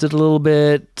alters it a little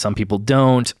bit. Some people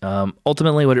don't.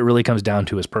 Ultimately, what it really comes down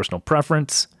to is personal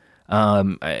preference.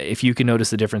 If you can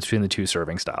notice the difference between the two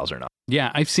serving styles or not. Yeah,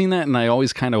 I've seen that, and I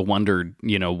always kind of wondered,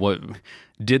 what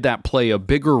did that play a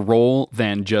bigger role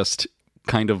than just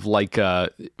kind of like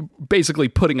basically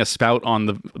putting a spout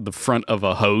on the front of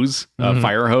a hose, a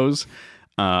fire hose.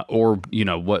 Or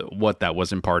what that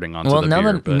was imparting onto the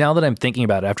beer. Now that I'm thinking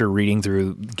about it, after reading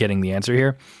through, getting the answer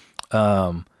here,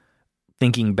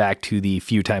 thinking back to the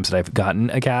few times that I've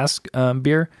gotten a cask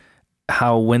beer,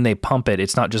 how when they pump it,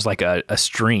 it's not just like a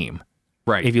stream.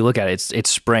 Right. If you look at it, it's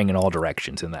spraying in all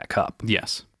directions in that cup.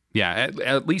 Yes. Yeah.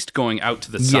 At least going out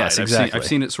to the side. Yes, exactly. I've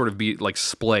seen it sort of be like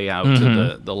splay out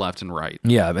to the left and right.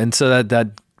 Yeah, and so that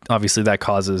obviously that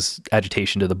causes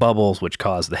agitation to the bubbles, which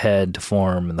cause the head to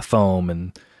form and the foam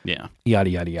and yada,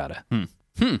 yada, yada.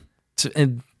 It's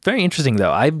very interesting,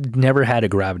 though. I've never had a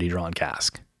gravity-drawn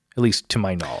cask, at least to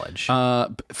my knowledge.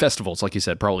 Festivals, like you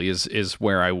said, probably is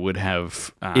where I would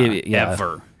have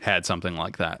ever had something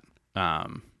like that.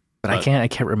 But I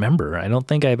can't remember. I don't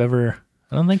think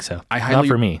so. Not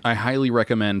for me. I highly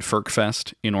recommend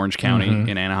FerkFest in Orange County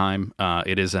in Anaheim.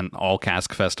 It is an all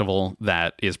cask festival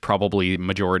that is probably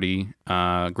majority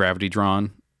gravity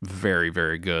drawn. Very,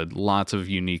 very good. Lots of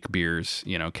unique beers,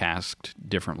 casked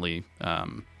differently.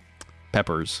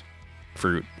 Peppers,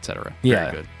 fruit, etc.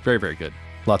 Very good. Very, very good.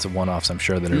 Lots of one-offs, I'm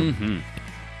sure, that are...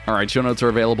 All right, show notes are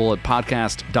available at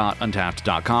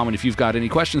podcast.untapped.com. And if you've got any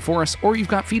questions for us or you've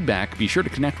got feedback, be sure to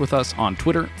connect with us on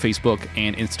Twitter, Facebook,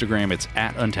 and Instagram. It's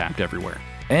 @Untapped everywhere.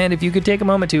 And if you could take a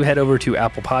moment to head over to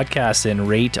Apple Podcasts and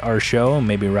rate our show and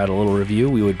maybe write a little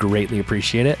review, we would greatly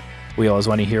appreciate it. We always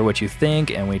want to hear what you think,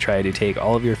 and we try to take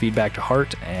all of your feedback to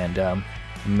heart and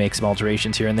make some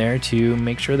alterations here and there to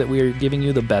make sure that we are giving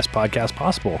you the best podcast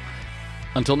possible.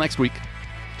 Until next week.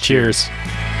 Cheers.